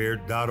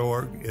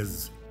 DennisBeard.org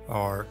is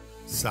our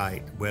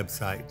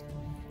website.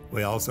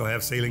 We also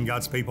have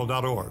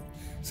sealinggodspeople.org,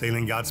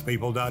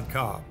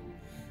 sealinggodspeople.com.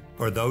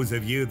 For those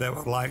of you that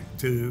would like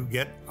to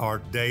get our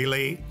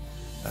daily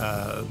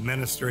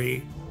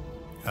ministry,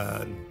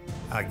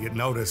 I get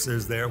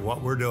notices there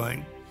what we're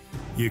doing.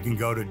 You can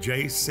go to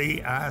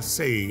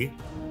jcic.tv.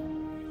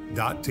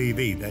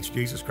 That's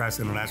Jesus Christ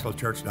International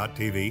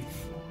Church.tv,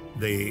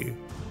 the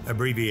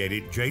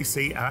abbreviated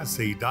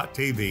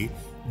jcic.tv.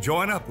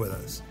 Join up with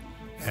us,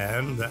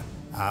 and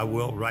I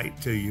will write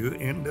to you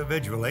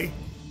individually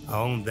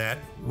on that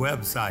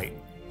website.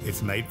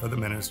 It's made for the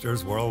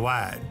ministers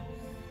worldwide.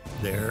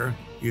 There,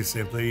 you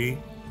simply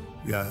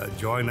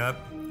join up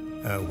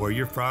where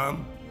you're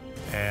from,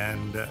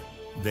 and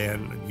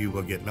then you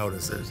will get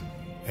notices.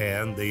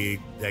 And the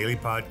daily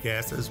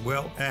podcast, as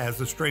well as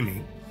the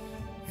streaming,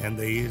 and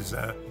these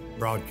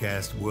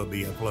broadcasts will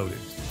be uploaded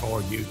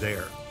for you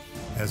there,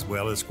 as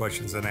well as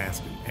questions and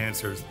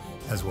answers,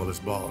 as well as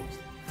blogs.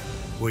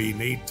 We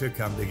need to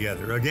come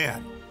together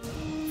again.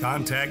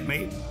 Contact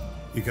me.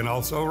 You can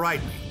also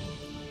write me.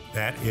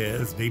 That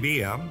is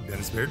DBM,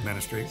 Dennis Beard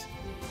Ministries,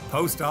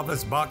 Post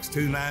Office Box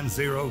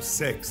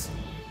 2906,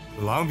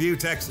 Longview,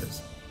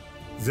 Texas,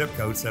 zip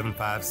code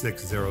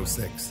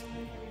 75606.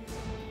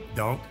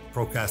 Don't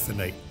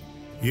procrastinate.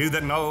 You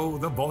that know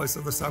the voice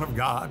of the Son of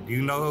God,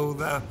 you know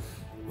the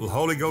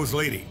Holy Ghost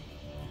leading.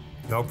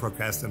 Don't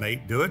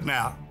procrastinate. Do it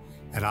now,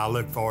 and I'll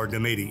look forward to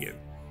meeting you.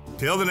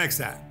 Till the next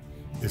time,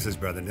 this is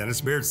Brother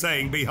Dennis Beard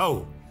saying,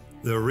 behold,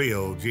 the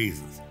real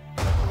Jesus.